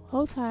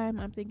whole time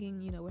I'm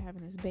thinking, we're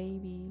having this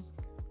baby,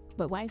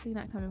 but why is he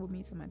not coming with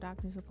me to my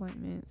doctor's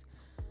appointments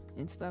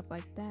and stuff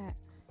like that?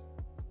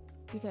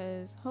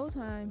 Because whole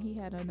time he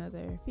had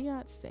another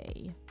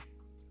fiance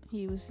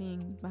he was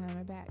seeing behind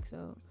my back.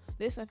 So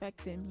this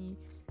affected me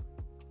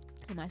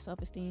and my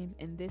self-esteem,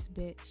 and this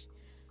bitch,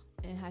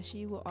 and how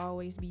she will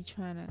always be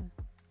trying to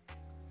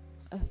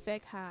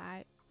affect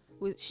how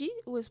she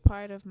was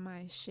part of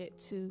my shit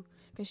too,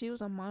 because she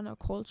was a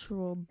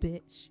monocultural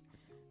bitch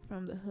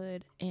from the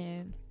hood,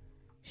 and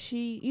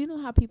you know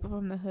how people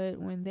from the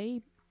hood, when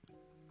they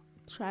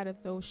try to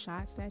throw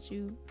shots at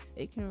you,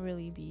 it can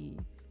really be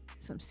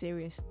some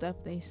serious stuff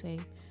they say,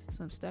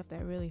 some stuff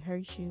that really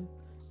hurts you.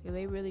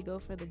 They really go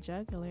for the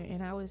jugular,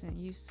 and I wasn't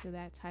used to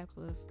that type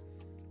of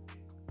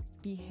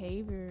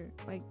behavior,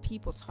 like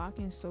people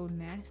talking so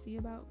nasty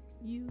about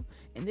you.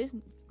 And this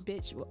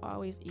bitch will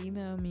always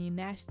email me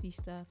nasty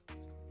stuff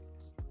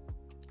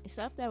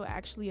that would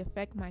actually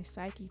affect my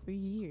psyche for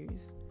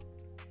years.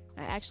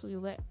 I actually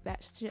let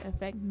that shit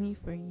affect me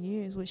for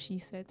years. What she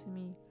said to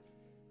me,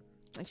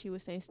 like she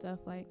would say stuff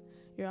like,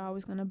 you're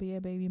always gonna be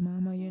a baby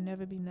mama, you'll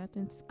never be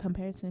nothing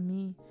compared to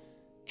me.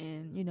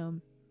 And you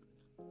know,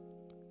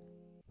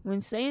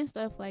 when saying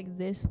stuff like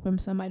this from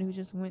somebody who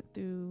just went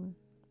through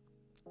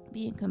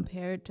being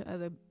compared to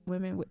other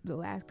women with the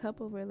last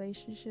couple of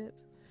relationships,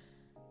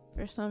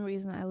 for some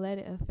reason I let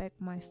it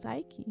affect my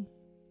psyche.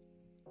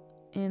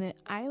 And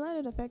I let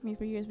it affect me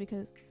for years,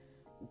 because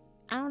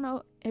I don't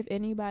know if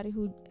anybody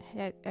who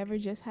had ever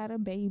just had a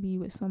baby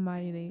with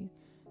somebody they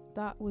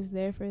thought was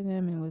there for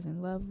them and was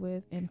in love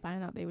with, and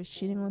find out they was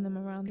cheating on them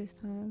around this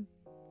time.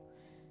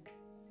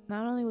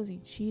 Not only was he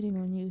cheating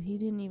on you, he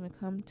didn't even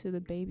come to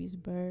the baby's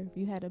birth.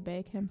 You had to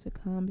beg him to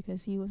come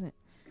because he wasn't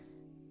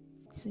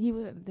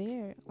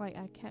there. Like,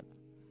 I kept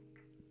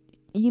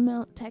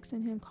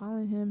texting him,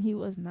 calling him. He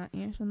was not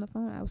answering the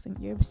phone. I was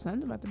thinking, your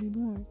son's about to be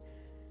born.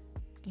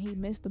 And he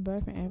missed the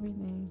birth and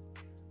everything.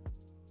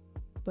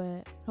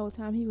 But the whole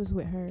time he was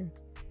with her.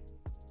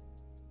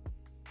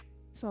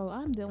 So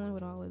I'm dealing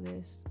with all of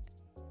this.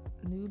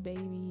 New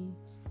baby.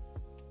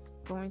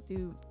 Going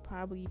through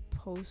probably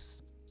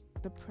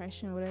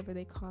post-depression, whatever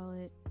they call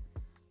it.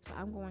 So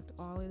I'm going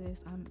through all of this.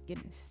 I'm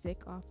getting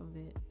sick off of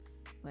it.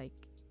 Like,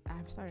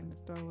 I'm starting to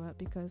throw up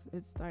because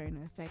it's starting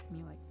to affect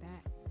me like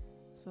that.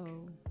 So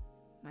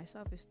my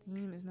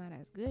self-esteem is not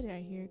as good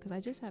right here because I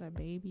just had a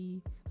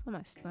baby. So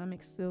my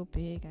stomach's still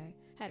big. I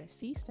had a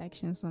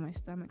C-section, so my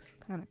stomach's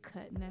kind of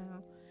cut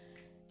now.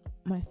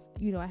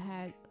 I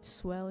had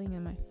swelling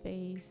in my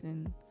face,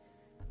 and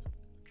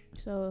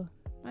so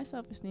my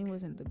self-esteem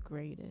wasn't the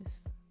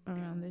greatest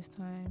around this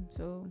time.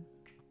 So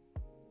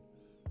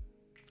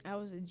I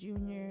was a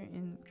junior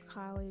in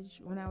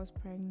college when I was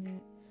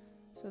pregnant.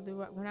 So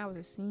when I was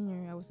a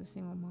senior, I was a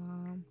single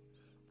mom.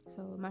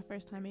 So my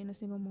first time being a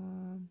single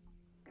mom.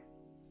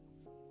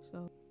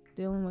 So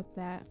dealing with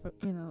that,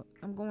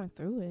 I'm going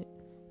through it.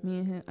 Me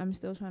and him, I'm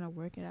still trying to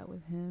work it out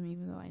with him,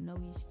 even though I know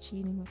he's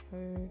cheating with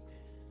her.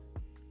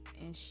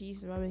 And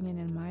she's rubbing it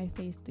in my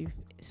face through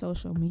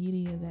social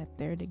media that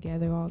they're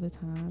together all the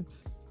time.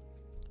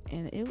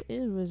 And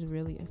it was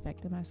really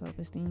affecting my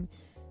self-esteem.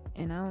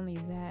 And not only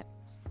that,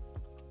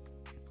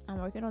 I'm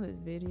working on this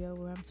video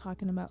where I'm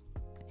talking about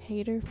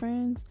hater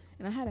friends.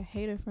 And I had a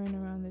hater friend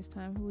around this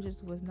time who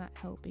just was not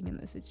helping in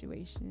the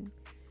situation.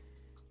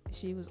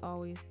 She was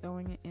always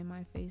throwing it in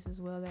my face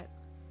as well, that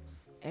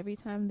every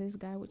time this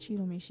guy would cheat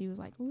on me, she was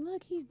like,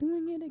 look, he's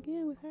doing it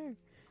again with her.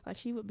 Like,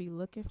 she would be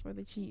looking for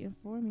the cheating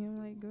for me. I'm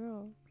like,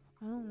 girl,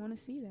 I don't want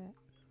to see that.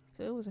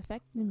 So it was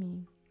affecting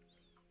me.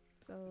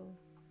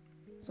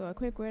 So a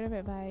quick word of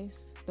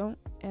advice: don't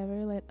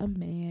ever let a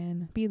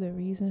man be the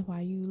reason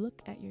why you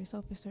look at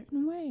yourself a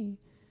certain way,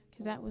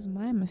 because that was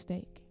my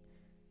mistake.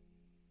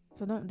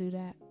 So don't do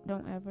that.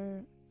 Don't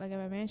ever, like, if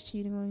a man's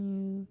cheating on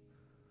you,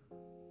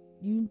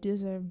 you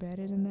deserve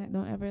better than that.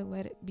 Don't ever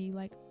let it be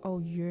like, oh,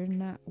 you're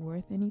not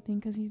worth anything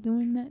because he's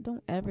doing that.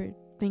 Don't ever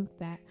think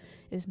that.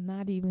 It's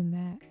not even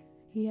that.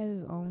 He has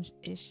his own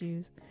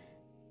issues.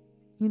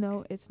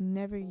 It's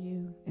never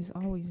you. It's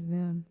always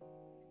them.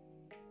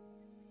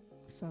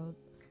 So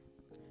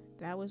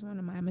that was one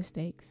of my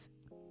mistakes.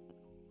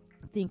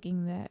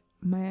 Thinking that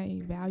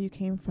my value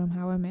came from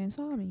how a man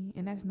saw me.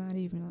 And that's not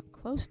even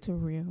close to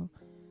real.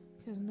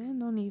 Because men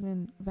don't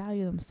even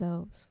value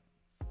themselves.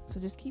 So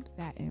just keep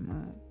that in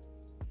mind.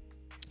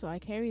 So I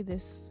carry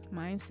this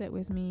mindset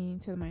with me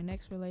to my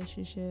next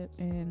relationship,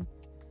 and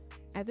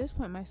at this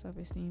point my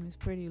self-esteem is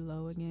pretty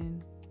low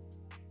again.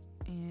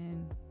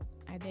 And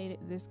I dated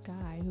this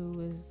guy who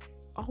was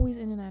always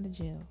in and out of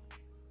jail.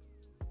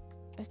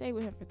 I stayed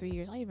with him for 3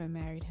 years. I even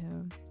married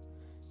him.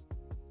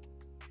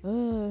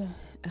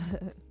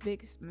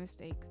 Big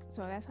mistake.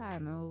 So that's how I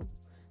know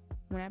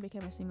when I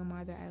became a single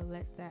mother, I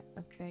let that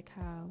affect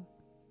how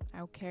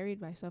I carried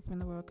myself in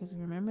the world. Because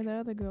remember, the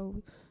other girl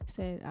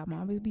said I'm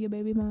always be a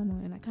baby mama,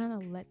 and I kind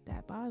of let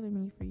that bother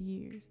me for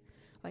years,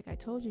 like I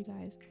told you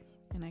guys,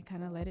 and I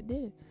kind of let it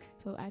did.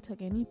 So I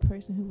took any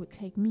person who would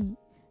take me,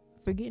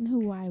 forgetting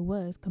who I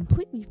was,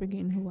 completely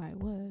forgetting who I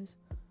was,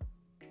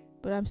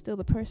 but I'm still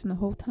the person the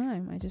whole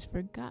time. I just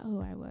forgot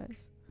who I was.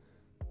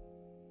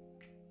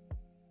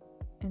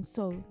 And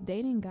so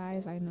dating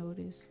guys, I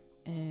noticed,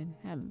 and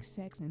having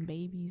sex and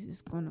babies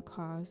is going to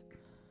cause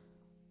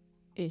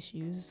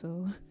issues.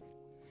 So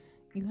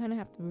you kind of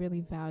have to really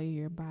value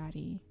your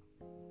body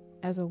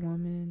as a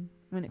woman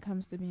when it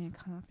comes to being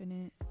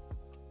confident.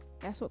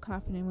 That's what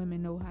confident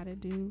women know how to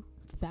do: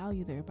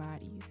 value their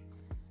bodies.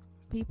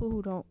 People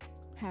who don't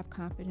have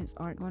confidence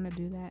aren't going to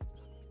do that.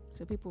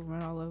 So people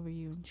run all over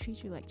you and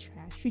treat you like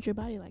trash. Treat your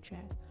body like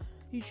trash.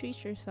 You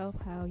treat yourself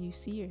how you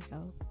see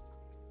yourself.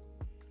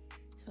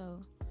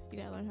 So you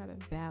gotta learn how to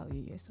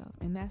value yourself.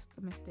 And that's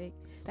the mistake.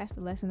 That's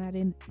the lesson I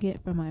didn't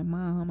get from my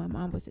mom. My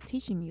mom was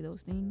teaching me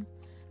those things.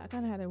 I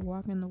kind of had to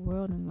walk in the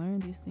world and learn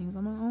these things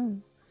on my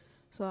own.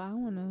 So I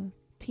want to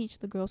teach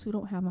the girls who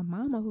don't have a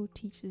mama who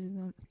teaches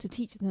them to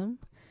teach them.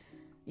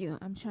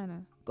 I'm trying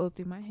to go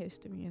through my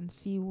history and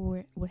see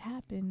what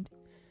happened.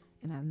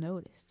 And I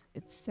noticed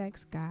it's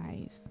sex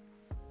guys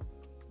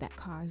that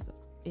caused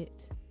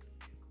it.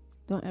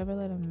 Don't ever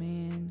let a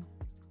man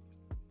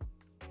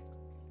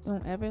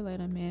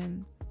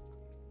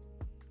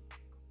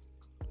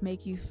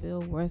make you feel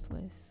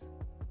worthless.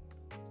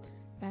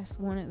 That's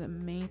one of the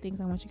main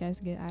things I want you guys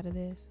to get out of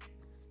this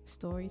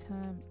story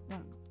time.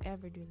 Don't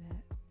ever do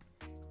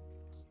that,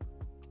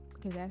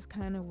 because that's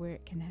kind of where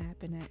it can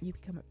happen, that you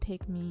become a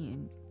pick-me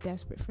and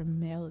desperate for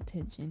male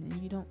attention, and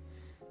you don't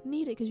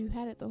need it because you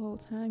had it the whole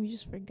time. You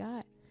just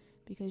forgot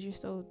because you're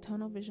so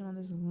tunnel vision on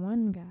this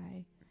one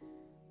guy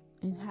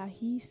and how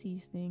he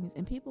sees things,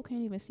 and people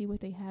can't even see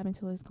what they have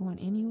until it's gone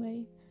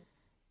anyway,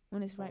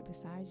 when it's right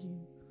beside you.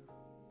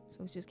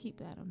 So just keep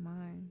that in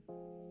mind.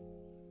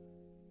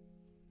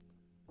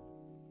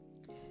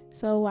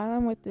 So while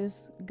I'm with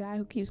this guy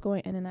who keeps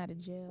going in and out of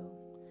jail,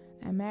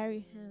 I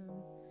married him,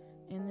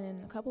 and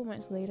then a couple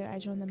months later I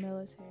joined the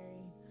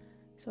military.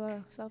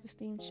 So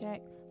self-esteem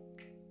check,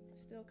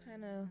 still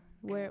kind of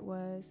where it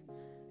was.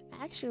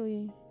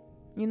 Actually,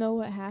 you know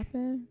what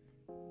happened?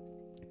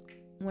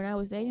 When I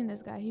was dating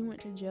this guy, he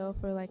went to jail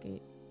for like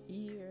a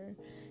year,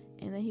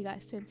 and then he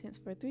got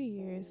sentenced for 3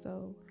 years.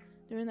 So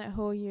during that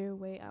whole year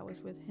wait, I was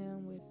with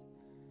him, with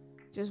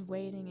just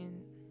waiting,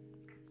 and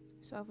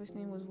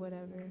self-esteem was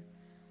whatever.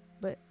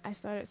 But I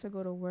started to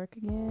go to work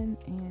again,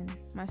 and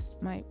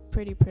my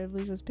pretty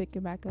privilege was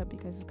picking back up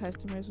because the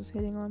customers was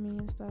hitting on me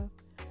and stuff.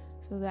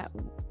 So that,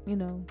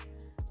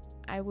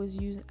 I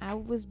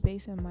was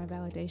basing my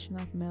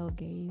validation off male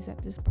gaze at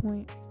this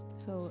point.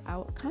 So I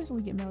would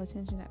constantly get male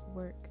attention at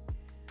work,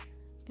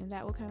 and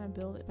that would kind of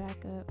build it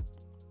back up.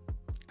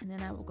 And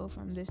then I would go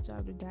from this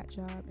job to that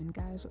job, and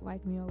guys would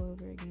like me all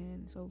over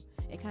again. So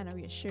it kind of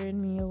reassured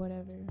me or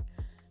whatever.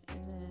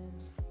 And then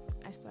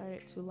I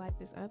started to like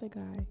this other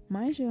guy.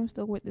 Mind you, I'm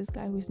still with this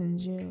guy who's in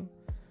jail,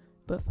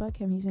 but fuck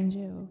him, he's in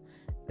jail.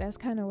 That's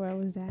kind of where I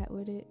was at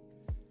with it.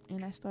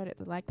 And I started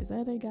to like this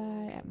other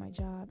guy at my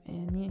job,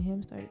 and me and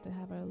him started to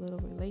have a little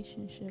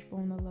relationship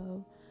on the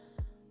low.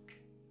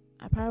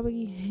 I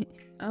probably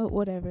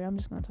whatever, I'm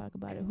just gonna talk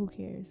about it, who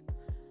cares.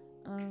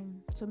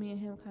 So me and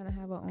him kind of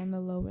have a on the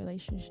low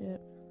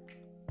relationship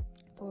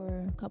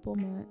for a couple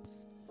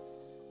months.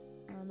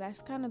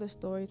 That's kind of the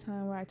story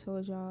time where I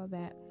told y'all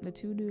that the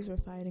two dudes were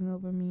fighting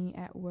over me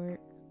at work.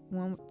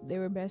 They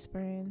were best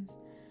friends.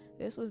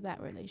 This was that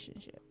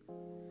relationship.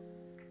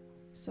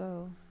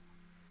 So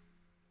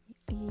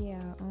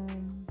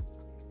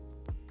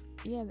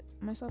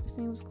my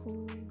self-esteem was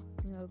cool.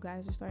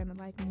 Guys are starting to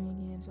like me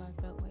again, so I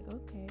felt like,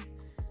 okay,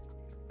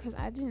 because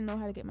I didn't know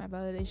how to get my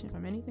validation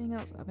from anything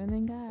else other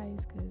than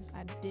guys, because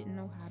I didn't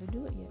know how to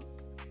do it yet.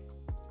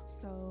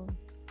 So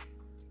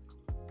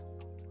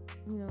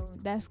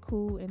that's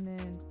cool. And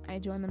then I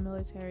joined the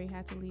military,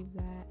 had to leave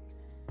that,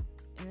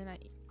 and then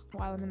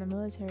while I'm in the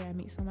military, I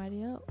meet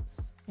somebody else,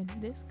 and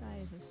this guy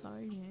is a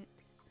sergeant.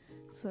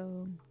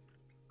 So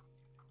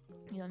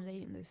I'm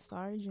dating this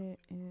sergeant,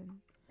 and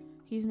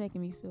he's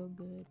making me feel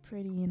good,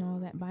 pretty, and all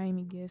that, buying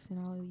me gifts and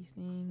all of these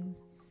things.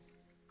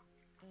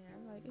 And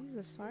I'm like, he's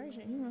a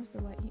sergeant, he must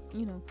have,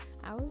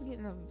 I was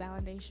getting a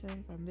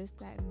validation from this,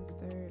 that, and the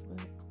third,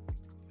 but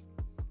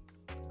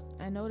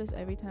I noticed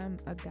every time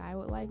a guy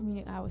would like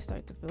me, I would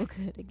start to feel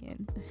good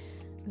again.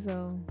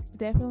 So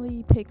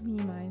definitely pick me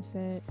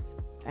mindset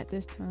at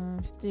this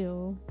time,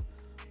 still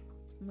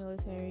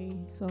military.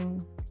 So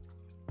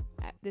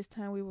at this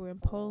time we were in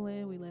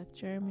Poland, we left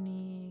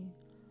Germany.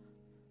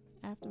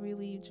 After we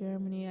leave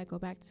Germany, I go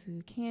back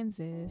to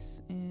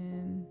Kansas,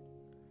 and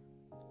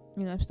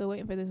I'm still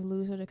waiting for this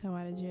loser to come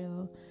out of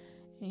jail.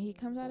 And he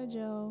comes out of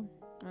jail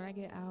when I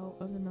get out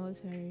of the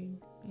military,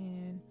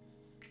 and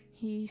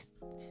he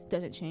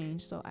doesn't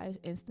change, so I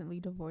instantly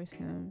divorce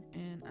him,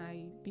 and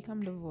I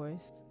become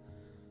divorced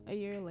a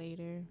year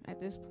later. At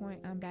this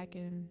point, I'm back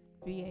in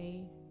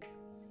VA.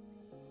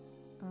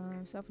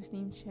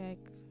 Self-esteem check,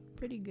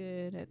 pretty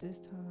good at this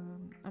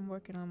time. I'm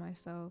working on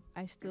myself.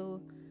 I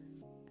still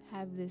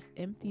have this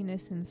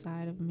emptiness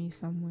inside of me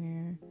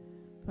somewhere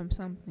from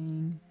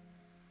something.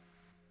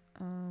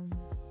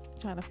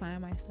 Trying to find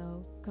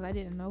myself, because I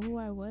didn't know who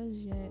I was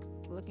yet,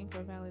 looking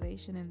for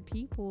validation in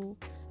people.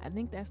 I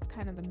think that's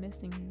kind of the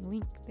missing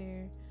link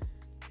there.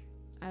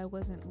 I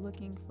wasn't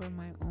looking for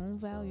my own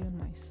value in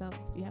myself.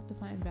 You have to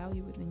find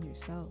value within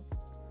yourself.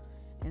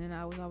 And then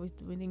I was always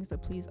doing things to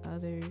please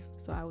others,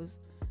 so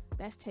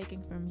that's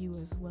taken from you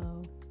as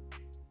well.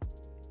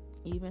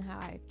 Even how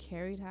I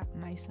carried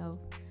myself,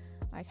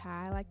 like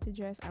how I like to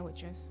dress, I would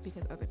dress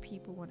because other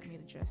people wanted me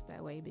to dress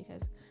that way,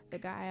 because the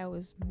guy I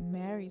was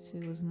married to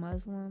was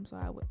Muslim, so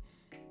I would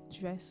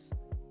dress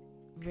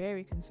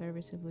very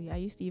conservatively. I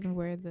used to even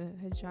wear the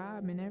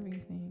hijab and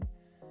everything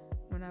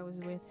when I was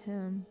with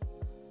him.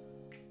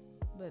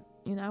 But,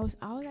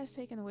 all of that's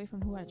taken away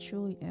from who I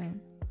truly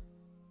am.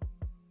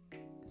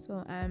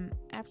 So,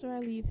 after I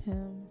leave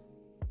him,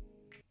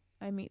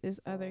 I meet this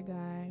other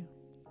guy.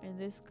 And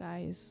this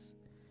guy is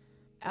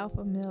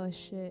alpha male as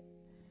shit.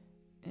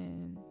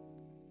 And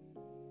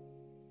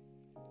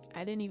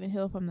I didn't even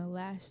heal from the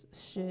last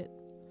shit.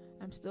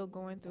 I'm still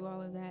going through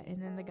all of that.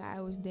 And then the guy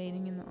I was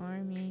dating in the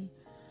army,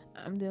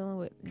 I'm dealing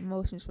with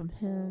emotions from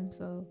him.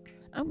 So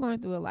I'm going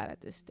through a lot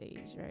at this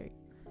stage, right?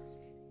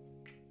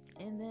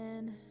 And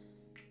then,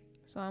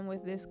 so I'm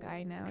with this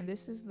guy now. And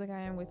this is the guy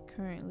I'm with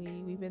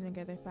currently. We've been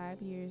together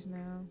 5 years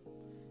now.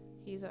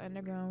 He's an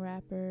underground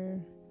rapper.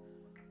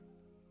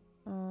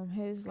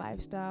 His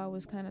lifestyle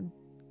was kind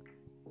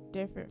of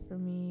different for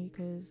me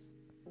because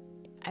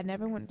I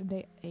never wanted to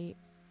date a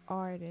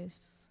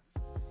artist.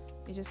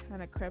 It just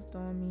kind of crept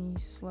on me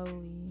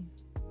slowly.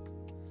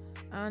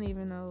 I don't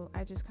even know.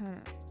 I just kind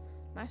of,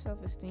 my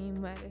self-esteem,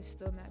 but it's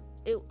still not,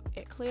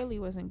 it clearly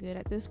wasn't good.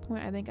 At this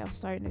point, I think I'm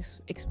starting to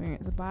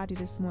experience body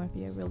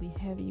dysmorphia really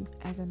heavy,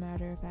 as a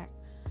matter of fact,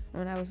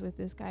 when I was with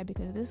this guy,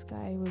 because this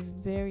guy was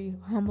very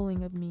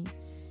humbling of me.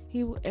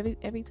 He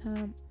every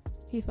time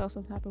he felt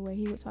some type of way,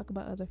 he would talk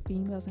about other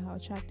females and how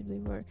attractive they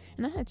were,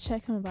 and I had to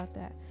check him about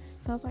that.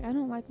 So I was like, I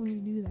don't like when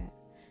you do that.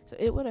 So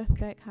it would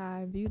affect how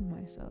I viewed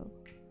myself.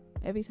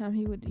 Every time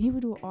he would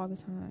do it all the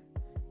time.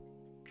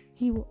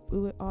 He would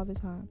do it all the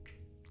time.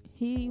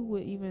 He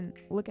would even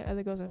look at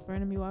other girls in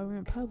front of me while we were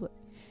in public.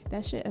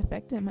 That shit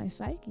affected my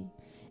psyche.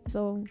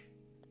 So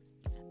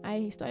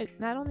I started,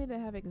 not only to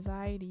have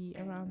anxiety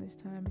around this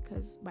time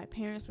because my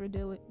parents were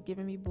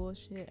giving me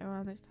bullshit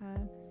around this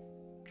time,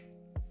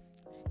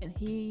 and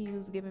he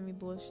was giving me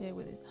bullshit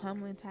with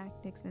humbling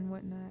tactics and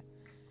whatnot.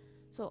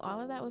 So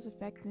all of that was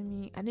affecting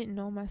me. I didn't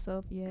know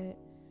myself yet.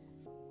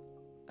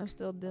 I'm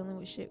still dealing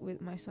with shit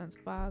with my son's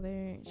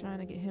father, trying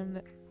to get him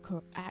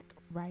to act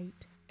right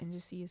and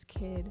just see his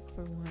kid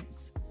for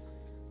once.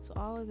 So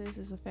all of this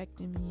is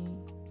affecting me.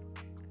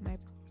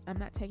 I'm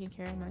not taking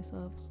care of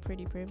myself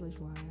pretty privilege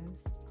wise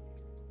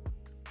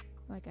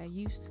like I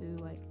used to.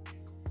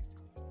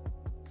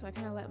 So I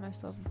kind of let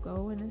myself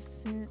go in a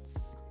sense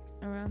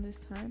around this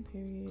time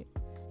period.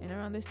 And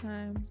around this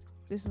time,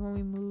 this is when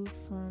we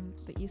moved from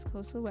the East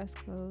Coast to the West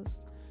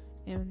Coast.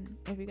 And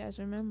if you guys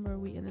remember,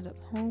 we ended up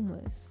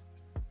homeless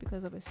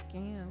because of a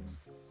scam.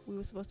 We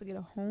were supposed to get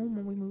a home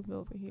when we moved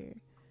over here,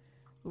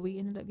 but we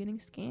ended up getting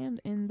scammed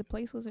and the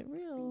place wasn't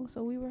real,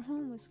 so we were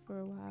homeless for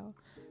a while.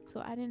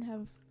 So I didn't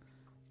have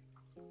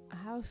a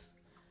house.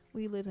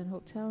 We lived in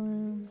hotel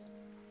rooms.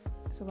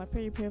 So my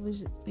pretty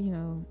privilege,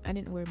 I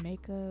didn't wear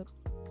makeup.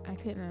 I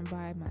couldn't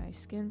buy my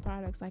skin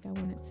products like I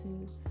wanted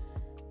to.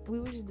 We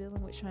were just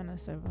dealing with trying to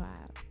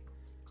survive.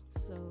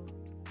 So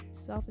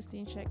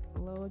self-esteem check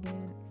low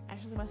again.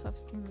 Actually,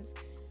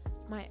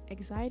 my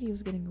anxiety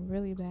was getting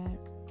really bad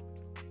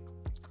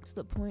to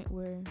the point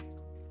where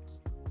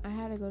I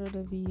had to go to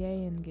the VA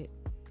and get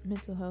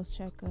mental health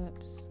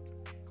checkups.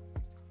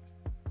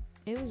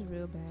 It was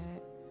real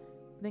bad.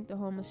 I think the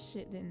homeless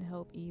shit didn't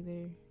help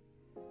either.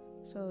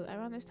 So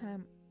around this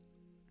time,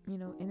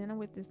 and then I'm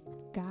with this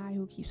guy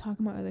who keeps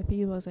talking about other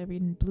females every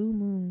blue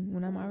moon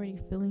when I'm already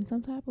feeling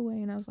some type of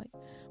way. And I was like,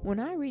 when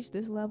I reached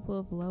this level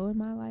of low in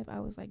my life, I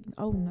was like,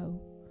 oh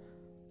no,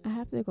 I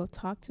have to go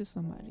talk to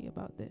somebody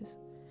about this.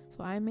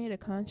 So I made a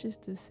conscious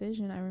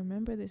decision. I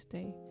remember this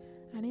day.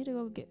 I need to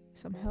go get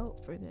some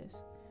help for this.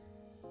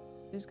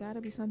 There's got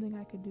to be something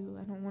I could do.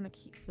 I don't want to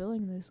keep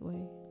feeling this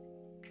way.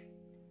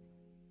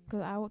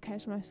 Because I would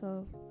catch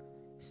myself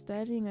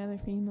studying other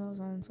females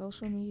on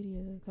social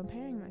media,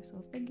 comparing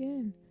myself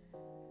again.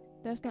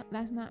 That's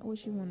not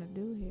what you want to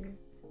do here.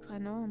 Because I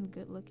know I'm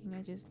good looking.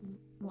 I just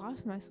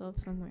lost myself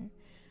somewhere.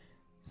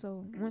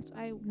 So once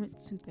I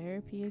went to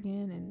therapy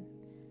again, and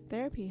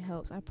therapy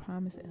helps. I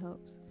promise it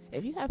helps.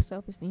 If you have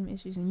self-esteem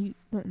issues and you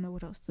don't know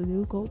what else to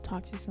do, go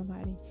talk to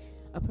somebody,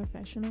 a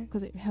professional,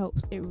 because it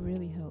helps. It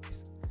really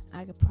helps.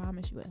 I can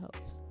promise you it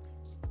helps.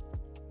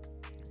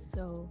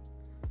 So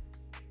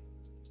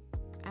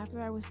after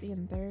I was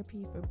in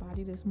therapy for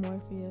body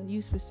dysmorphia,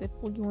 you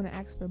specifically want to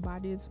ask for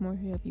body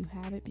dysmorphia if you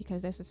have it,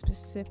 because there's a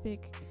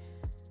specific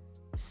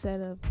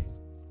set of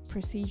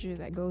procedure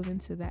that goes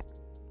into that,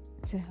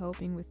 to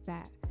helping with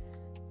that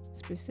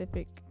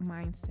specific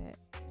mindset.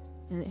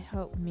 And it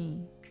helped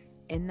me.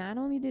 And not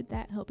only did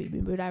that help me,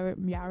 but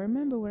y'all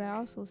remember what I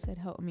also said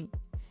helped me.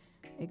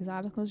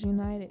 Exoticals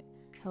United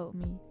helped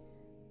me.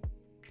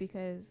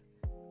 Because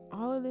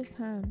all of this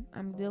time,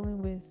 I'm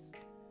dealing with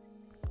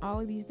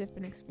all of these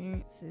different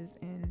experiences.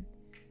 And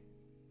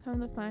come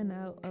to find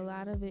out, a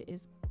lot of it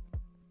is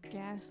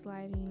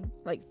gaslighting.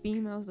 Like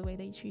females, the way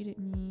they treated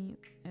me.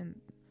 And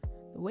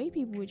the way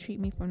people would treat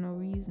me for no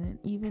reason.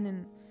 Even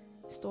in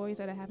stories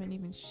that I haven't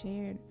even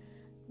shared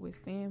with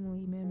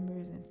family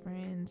members and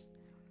friends.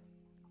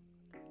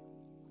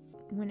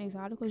 When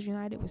Exoticals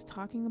United was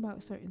talking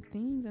about certain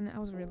things and I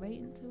was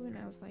relating to it, and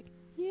I was like,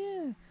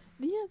 yeah,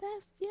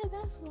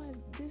 That's why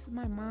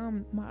my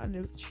mom might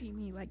have treated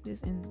me like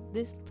this, and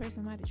this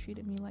person might have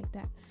treated me like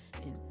that,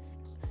 and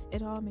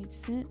it all made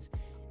sense.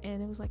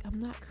 And it was like,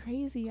 I'm not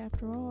crazy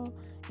after all.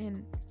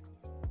 And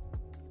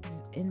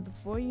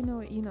before you know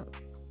it,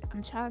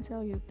 I'm trying to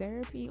tell you,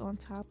 therapy on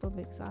top of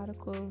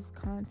Exotical's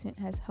content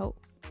has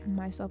helped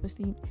my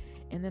self-esteem.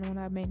 And then when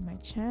I made my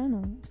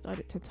channel,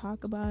 started to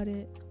talk about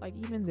it, like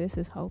even this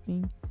is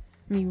helping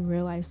me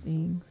realize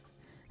things.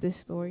 This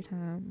story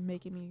time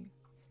making me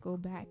go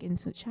back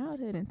into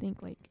childhood and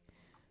think like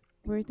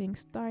where things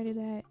started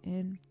at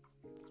and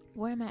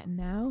where I'm at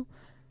now.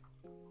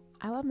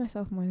 I love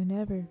myself more than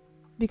ever,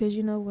 because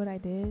you know what I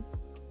did?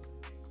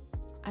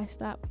 I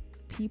stopped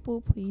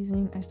people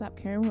pleasing. I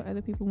stopped caring what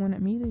other people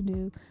wanted me to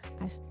do.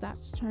 I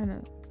stopped trying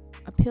to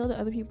appeal to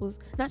other people's,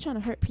 not trying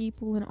to hurt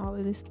people and all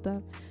of this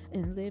stuff,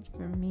 and live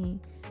for me.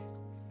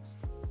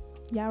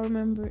 Y'all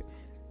remember,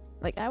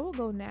 like, I will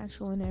go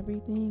natural and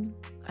everything.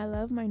 I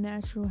love my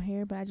natural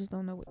hair, but I just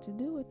don't know what to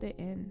do with it.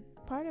 And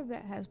part of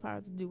that has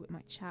part to do with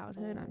my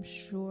childhood, I'm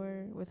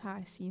sure, with how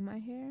I see my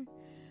hair.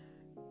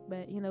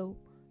 But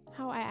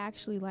how I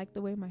actually like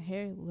the way my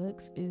hair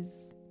looks is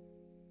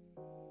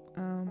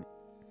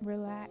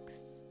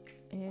relaxed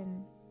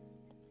and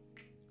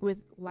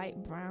with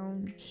light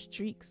brown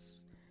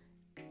streaks,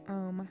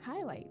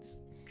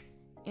 highlights.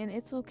 And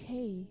it's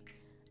okay.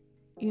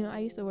 I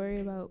used to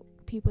worry about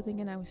people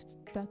thinking I was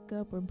stuck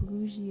up or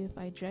bougie if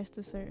I dressed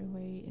a certain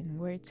way and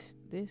wore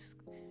this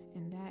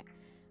and that.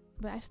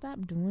 But I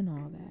stopped doing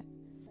all that.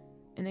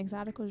 And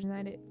Exoticals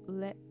United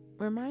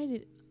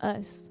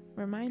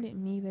reminded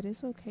me that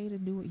it's okay to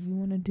do what you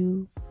want to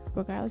do,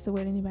 regardless of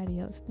what anybody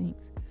else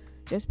thinks.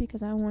 Just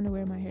because I want to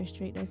wear my hair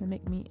straight doesn't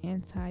make me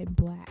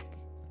anti-black.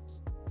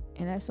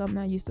 And that's something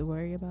I used to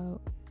worry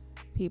about.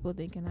 People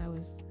thinking I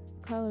was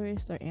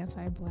colorist or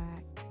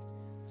anti-black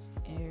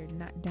or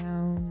not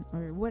down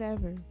or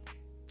whatever.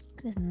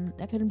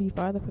 That couldn't be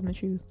farther from the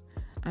truth.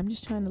 I'm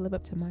just trying to live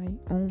up to my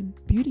own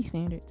beauty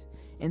standards.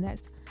 And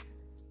that's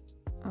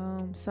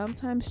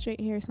sometimes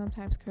straight hair,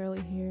 sometimes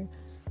curly hair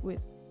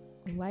with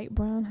light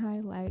brown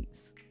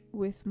highlights,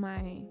 with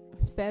my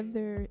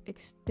feather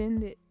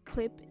extended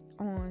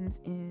clip-ons,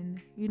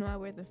 and I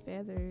wear the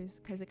feathers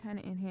because it kind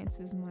of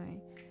enhances my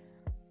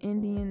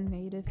Indian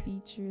native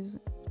features.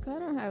 Because I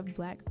don't have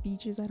black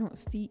features I don't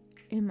see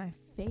in my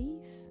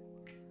face.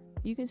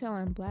 You can tell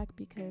I'm black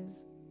because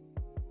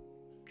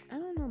I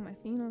don't know my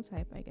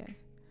phenotype, I guess.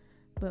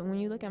 But when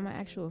you look at my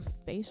actual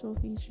facial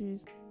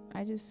features,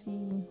 I just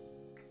see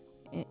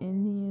an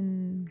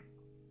Indian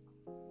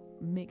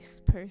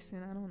mixed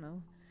person. I don't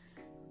know.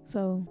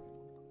 So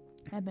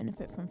I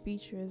benefit from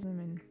featureism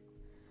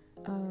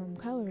and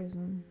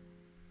colorism.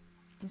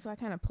 And so I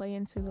kind of play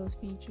into those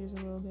features a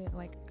little bit.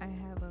 Like, I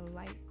have a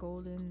light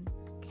golden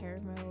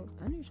caramel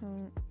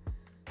undertone,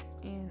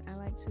 and I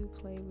like to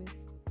play with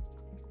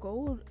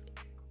gold.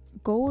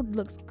 Gold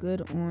looks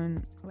good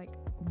on like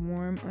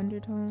warm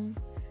undertones,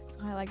 so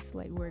I like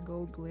to wear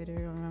gold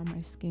glitter around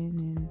my skin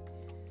and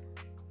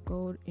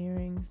gold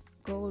earrings,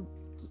 gold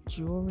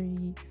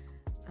jewelry.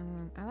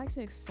 I like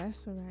to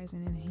accessorize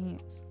and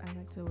enhance. I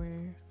like to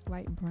wear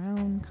light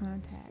brown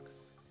contacts,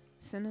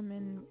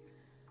 cinnamon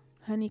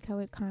honey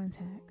colored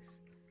contacts,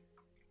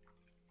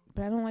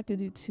 but I don't like to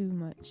do too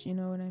much, you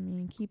know what I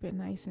mean? Keep it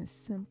nice and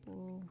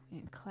simple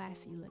and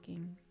classy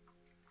looking.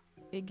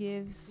 It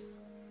gives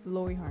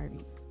Lori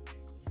Harvey.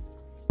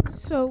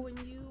 So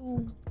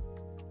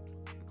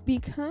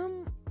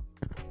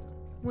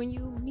when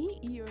you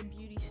meet your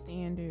beauty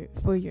standard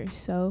for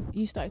yourself,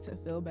 you start to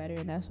feel better,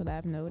 and that's what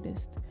I've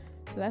noticed.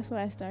 So that's what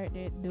I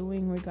started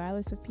doing,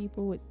 regardless of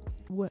people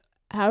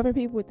however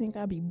people would think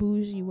I'd be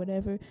bougie,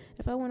 whatever.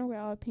 If I want to wear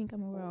all pink, I'm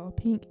gonna wear all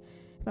pink.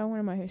 If I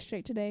want my hair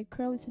straight today,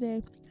 curly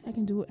today, I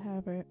can do it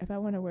however. If I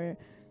want to wear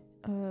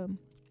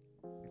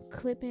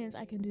clip-ins,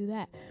 I can do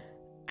that.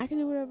 I can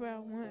do whatever I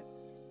want.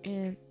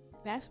 And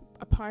that's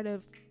a part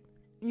of,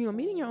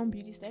 meeting your own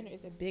beauty standard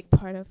is a big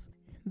part of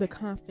the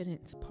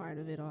confidence part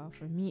of it all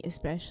for me,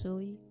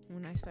 especially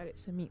when I started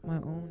to meet my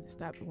own and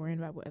stopped worrying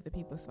about what other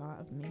people thought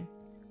of me.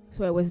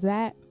 So it was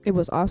that. It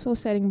was also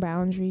setting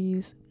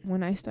boundaries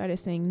when I started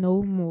saying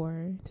no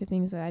more to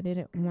things that I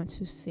didn't want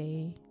to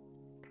say.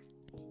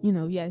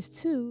 Yes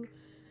to.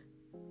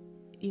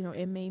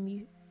 It made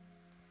me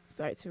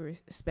start to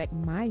respect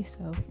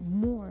myself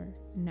more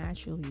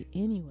naturally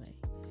anyway.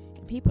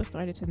 And people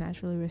started to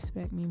naturally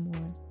respect me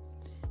more.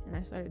 And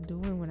I started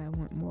doing what I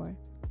want more.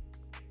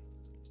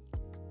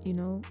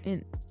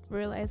 And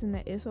realizing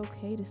that it's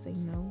okay to say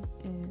no.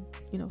 And,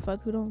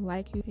 fuck who don't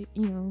like you.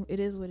 It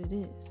is what it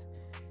is.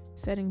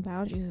 Setting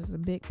boundaries is a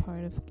big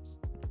part of,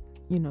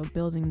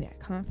 building that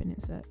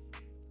confidence up.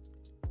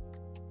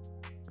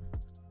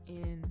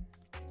 And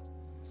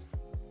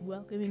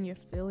welcoming your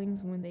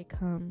feelings when they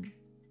come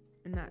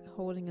and not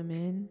holding them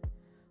in.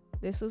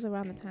 This was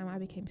around the time I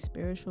became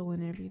spiritual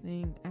and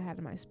everything. I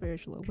had my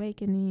spiritual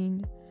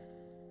awakening.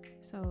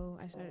 So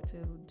I started to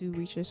do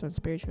research on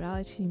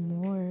spirituality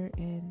more,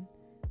 and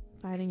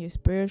finding your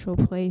spiritual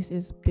place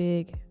is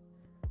big.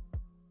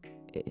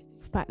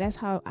 that's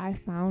how I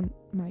found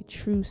my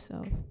true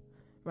self,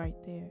 right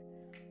there.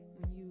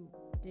 When you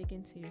dig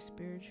into your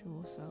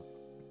spiritual self,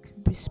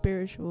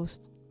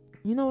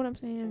 you know what I'm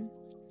saying?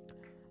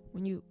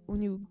 When you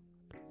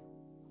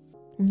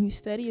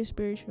study your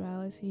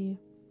spirituality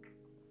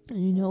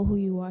and you know who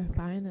you are,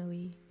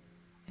 finally,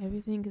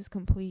 everything is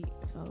complete.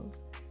 So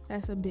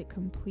that's a big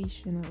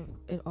completion of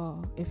it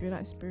all. If you're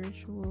not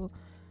spiritual,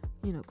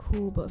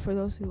 cool. But for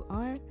those who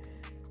are,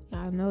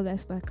 I know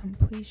that's the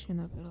completion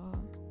of it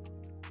all.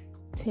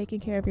 Taking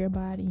care of your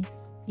body,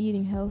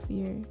 eating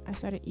healthier. I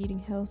started eating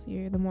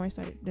healthier the more I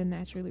started to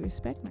naturally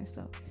respect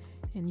myself.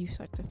 And you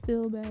start to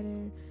feel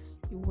better.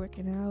 You're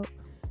working out.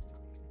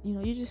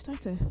 You just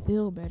start to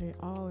feel better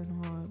all in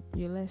all.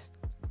 You're less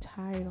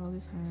tired all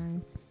the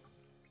time.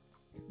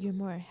 You're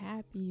more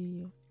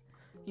happy.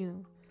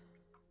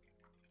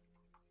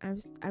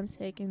 I'm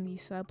taking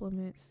these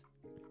supplements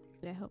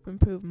that help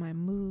improve my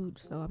mood,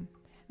 so I'm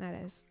not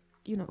as,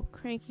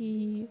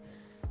 cranky.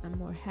 I'm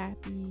more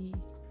happy,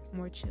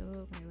 more chill,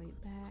 more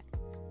laid back.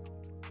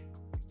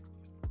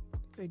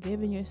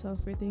 Forgiving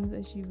yourself for things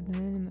that you've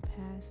done in the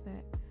past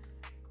that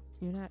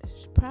you're not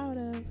proud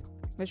of,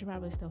 but you're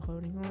probably still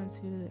holding on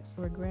to,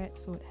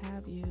 regrets, what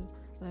have you.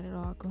 Let it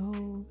all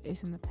go.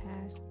 It's in the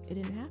past. It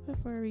didn't happen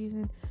for a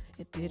reason.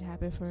 It did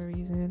happen for a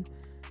reason.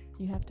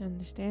 You have to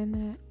understand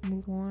that,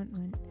 move on,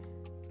 and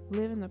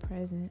live in the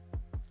present.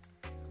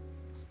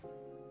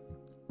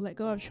 Let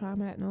go of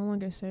trauma that no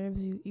longer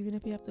serves you, even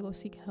if you have to go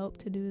seek help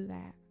to do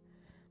that.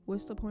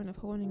 What's the point of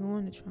holding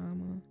on to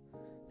trauma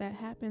that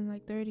happened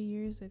like 30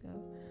 years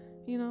ago?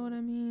 You know what I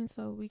mean?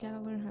 So we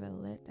gotta learn how to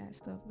let that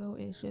stuff go.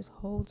 It just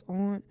holds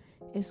on.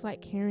 It's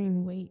like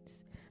carrying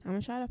weights. I'm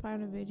gonna try to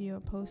find a video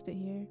and post it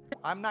here.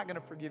 I'm not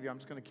gonna forgive you. I'm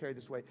just gonna carry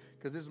this weight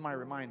because this is my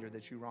reminder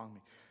that you wronged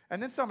me.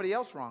 And then somebody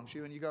else wrongs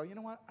you and you go, you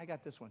know what? I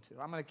got this one too.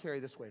 I'm gonna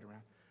carry this weight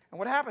around. And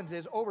what happens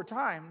is over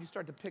time, you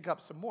start to pick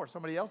up some more.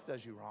 Somebody else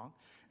does you wrong.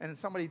 And then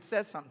somebody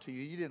says something to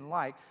you didn't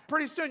like.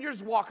 Pretty soon you're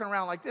just walking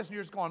around like this and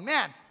you're just going,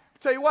 man, I'll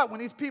tell you what,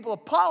 when these people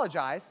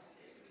apologize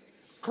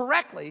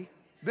correctly,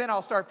 then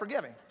I'll start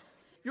forgiving.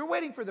 You're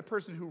waiting for the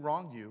person who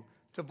wronged you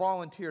to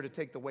volunteer to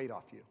take the weight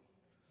off you.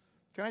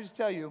 Can I just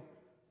tell you,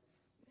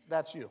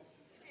 that's you.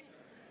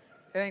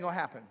 It ain't gonna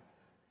happen.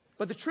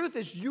 But the truth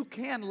is you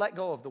can let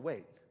go of the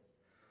weight.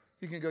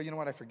 You can go, you know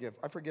what, I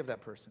forgive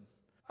that person.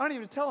 I don't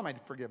even tell them I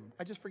forgive them.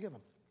 I just forgive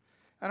them.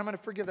 And I'm going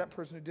to forgive that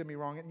person who did me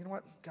wrong. And you know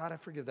what? God, I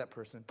forgive that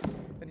person.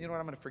 And you know what?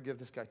 I'm going to forgive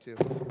this guy too.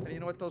 And you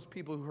know what? Those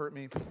people who hurt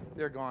me,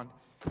 they're gone.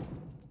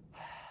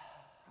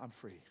 I'm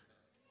free.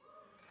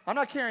 I'm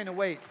not carrying the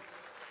weight.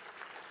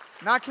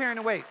 Not carrying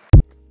the weight.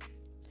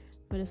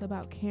 But it's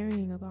about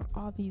carrying about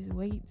all these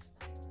weights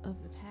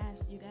of the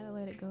past. You got to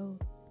let it go.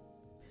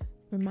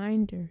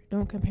 Reminder,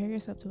 don't compare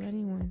yourself to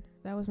anyone.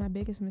 That was my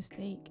biggest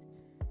mistake.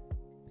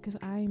 Because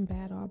I am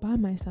bad all by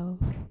myself.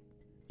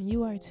 And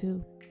you are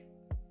too.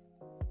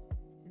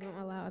 Don't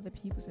allow other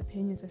people's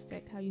opinions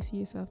affect how you see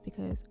yourself,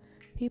 because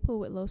people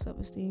with low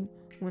self-esteem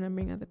want to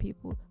bring other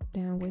people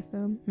down with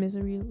them.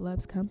 Misery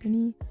loves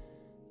company.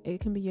 It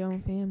can be your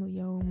own family,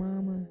 your own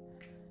mama.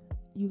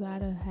 You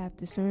gotta have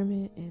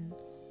discernment and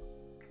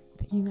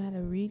you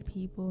gotta read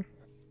people.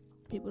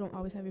 People don't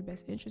always have your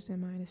best interest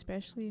in mind,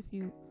 especially if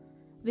you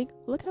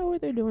look how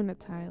what they're doing to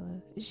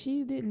Tyler.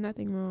 She did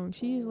nothing wrong.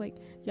 She's like,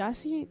 y'all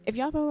see, if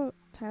y'all follow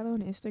Tyler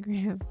on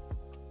Instagram,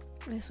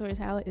 I swear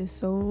Tyler is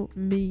so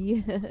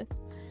me.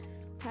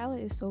 Tyler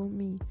is so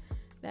me.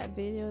 That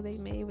video they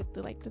made with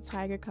the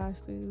tiger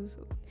costumes,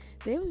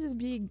 they was just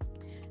they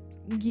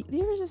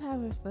were just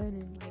having fun,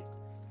 and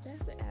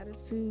that's the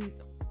attitude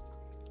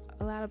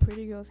a lot of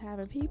pretty girls have.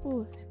 And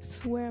people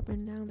swear up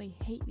and down they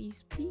hate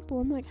these people.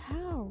 I'm like,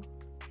 how?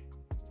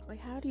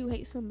 How do you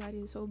hate somebody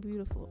that's so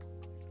beautiful?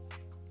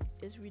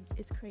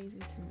 It's crazy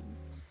to me.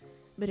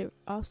 But it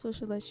also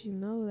should let you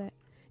know that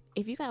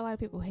if you got a lot of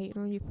people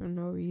hating on you for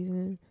no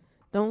reason,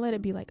 don't let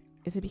it be like,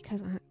 is it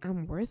because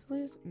I'm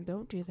worthless?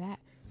 Don't do that.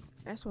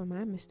 That's what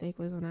my mistake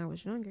was when I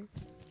was younger.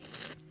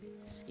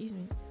 Excuse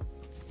me.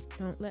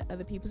 Don't let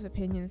other people's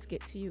opinions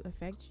get to you,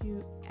 affect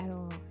you at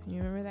all. You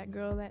remember that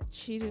girl that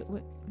cheated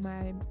with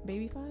my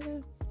baby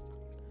father?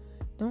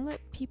 Don't let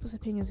people's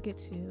opinions get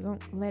to you.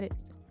 Don't let it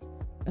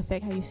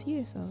affect how you see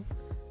yourself.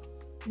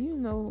 You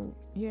know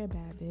you're a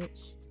bad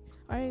bitch.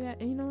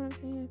 You know what I'm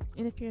saying?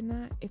 And if you're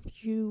not, if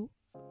you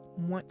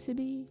want to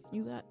be,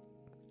 you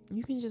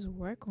can just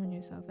work on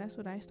yourself. That's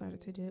what I started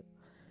to do.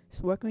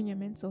 Just work on your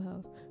mental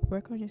health,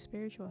 work on your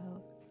spiritual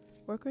health,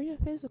 work on your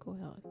physical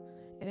health,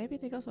 and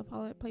everything else will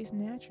fall in place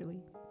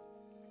naturally.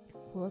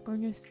 Work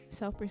on your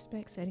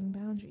self-respect, setting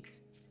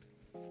boundaries,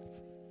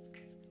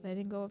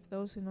 letting go of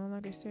those who no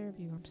longer serve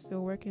you. I'm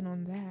still working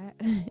on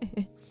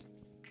that.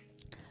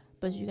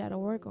 But you got to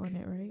work on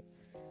it, right?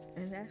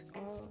 And that's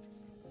all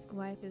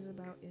life is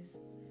about, is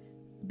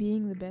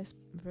being the best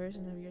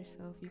version of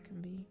yourself you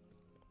can be.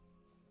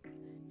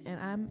 And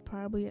I'm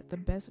probably at the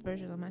best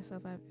version of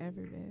myself I've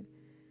ever been.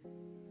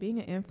 Being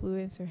an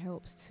influencer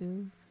helps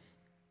too.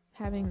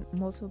 Having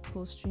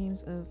multiple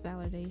streams of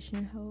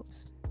validation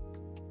helps.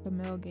 The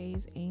male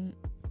gaze ain't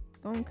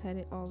Don't cut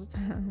it all the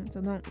time.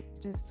 So don't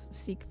just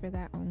seek for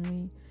that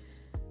only.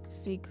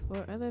 Seek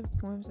for other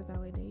forms of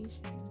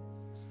validation.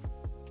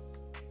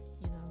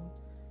 You know,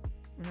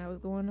 when I was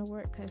going to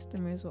work,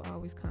 customers will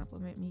always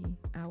compliment me.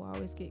 I will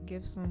always get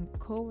gifts from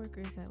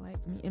coworkers that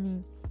like me. I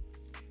mean,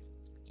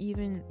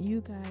 even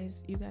you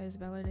guys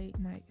validate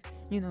my,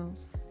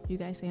 you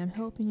guys say I'm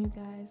helping you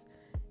guys,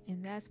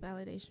 and that's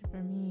validation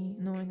for me,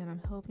 knowing that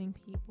I'm helping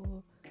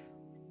people.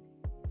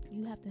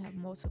 You have to have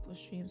multiple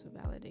streams of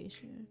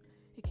validation.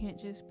 It can't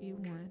just be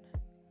one.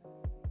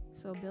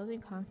 So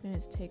building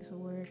confidence takes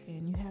work,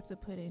 and you have to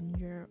put in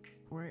your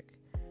work.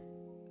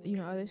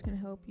 Others can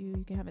help you.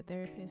 You can have a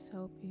therapist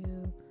help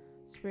you,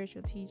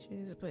 spiritual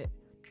teachers, but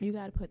you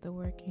got to put the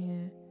work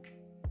in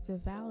to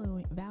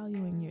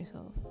valuing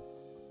yourself.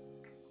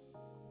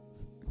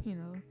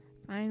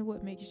 Find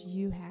what makes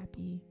you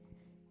happy.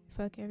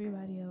 Fuck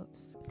everybody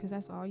else, because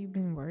that's all you've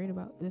been worried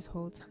about this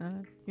whole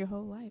time, your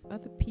whole life,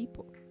 other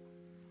people.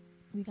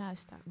 We gotta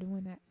stop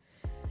doing that.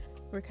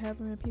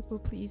 Recovering people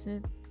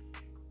pleasing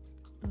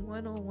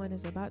 101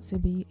 is about to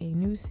be a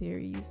new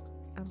series.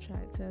 I'm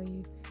trying to tell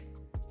you,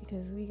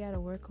 because we gotta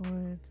work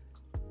on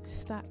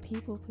stop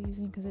people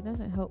pleasing, because it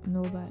doesn't help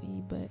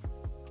nobody, but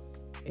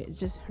it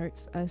just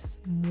hurts us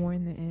more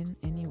in the end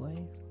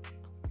anyway.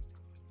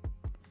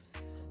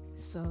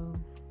 So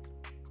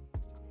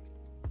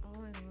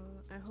all in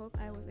all, I hope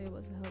I was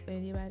able to help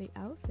anybody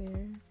out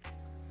there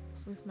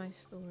with my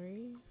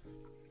story,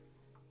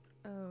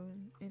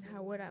 and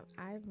what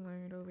I've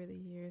learned over the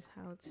years,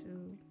 how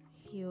to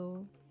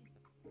heal,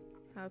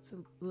 how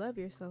to love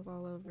yourself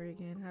all over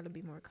again, how to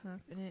be more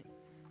confident,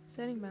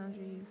 setting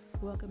boundaries,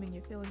 welcoming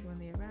your feelings when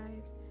they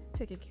arrive,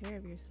 taking care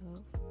of yourself,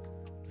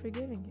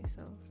 forgiving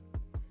yourself.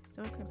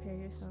 Don't compare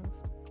yourself,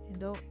 and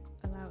don't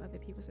allow other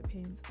people's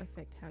opinions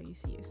affect how you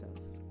see yourself.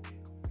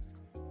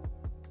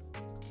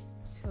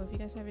 So if you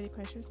guys have any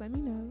questions, let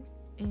me know,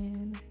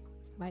 and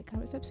like,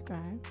 comment,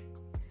 subscribe,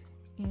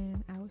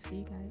 and I will see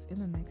you guys in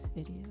the next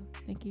video.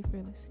 Thank you for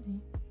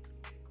listening.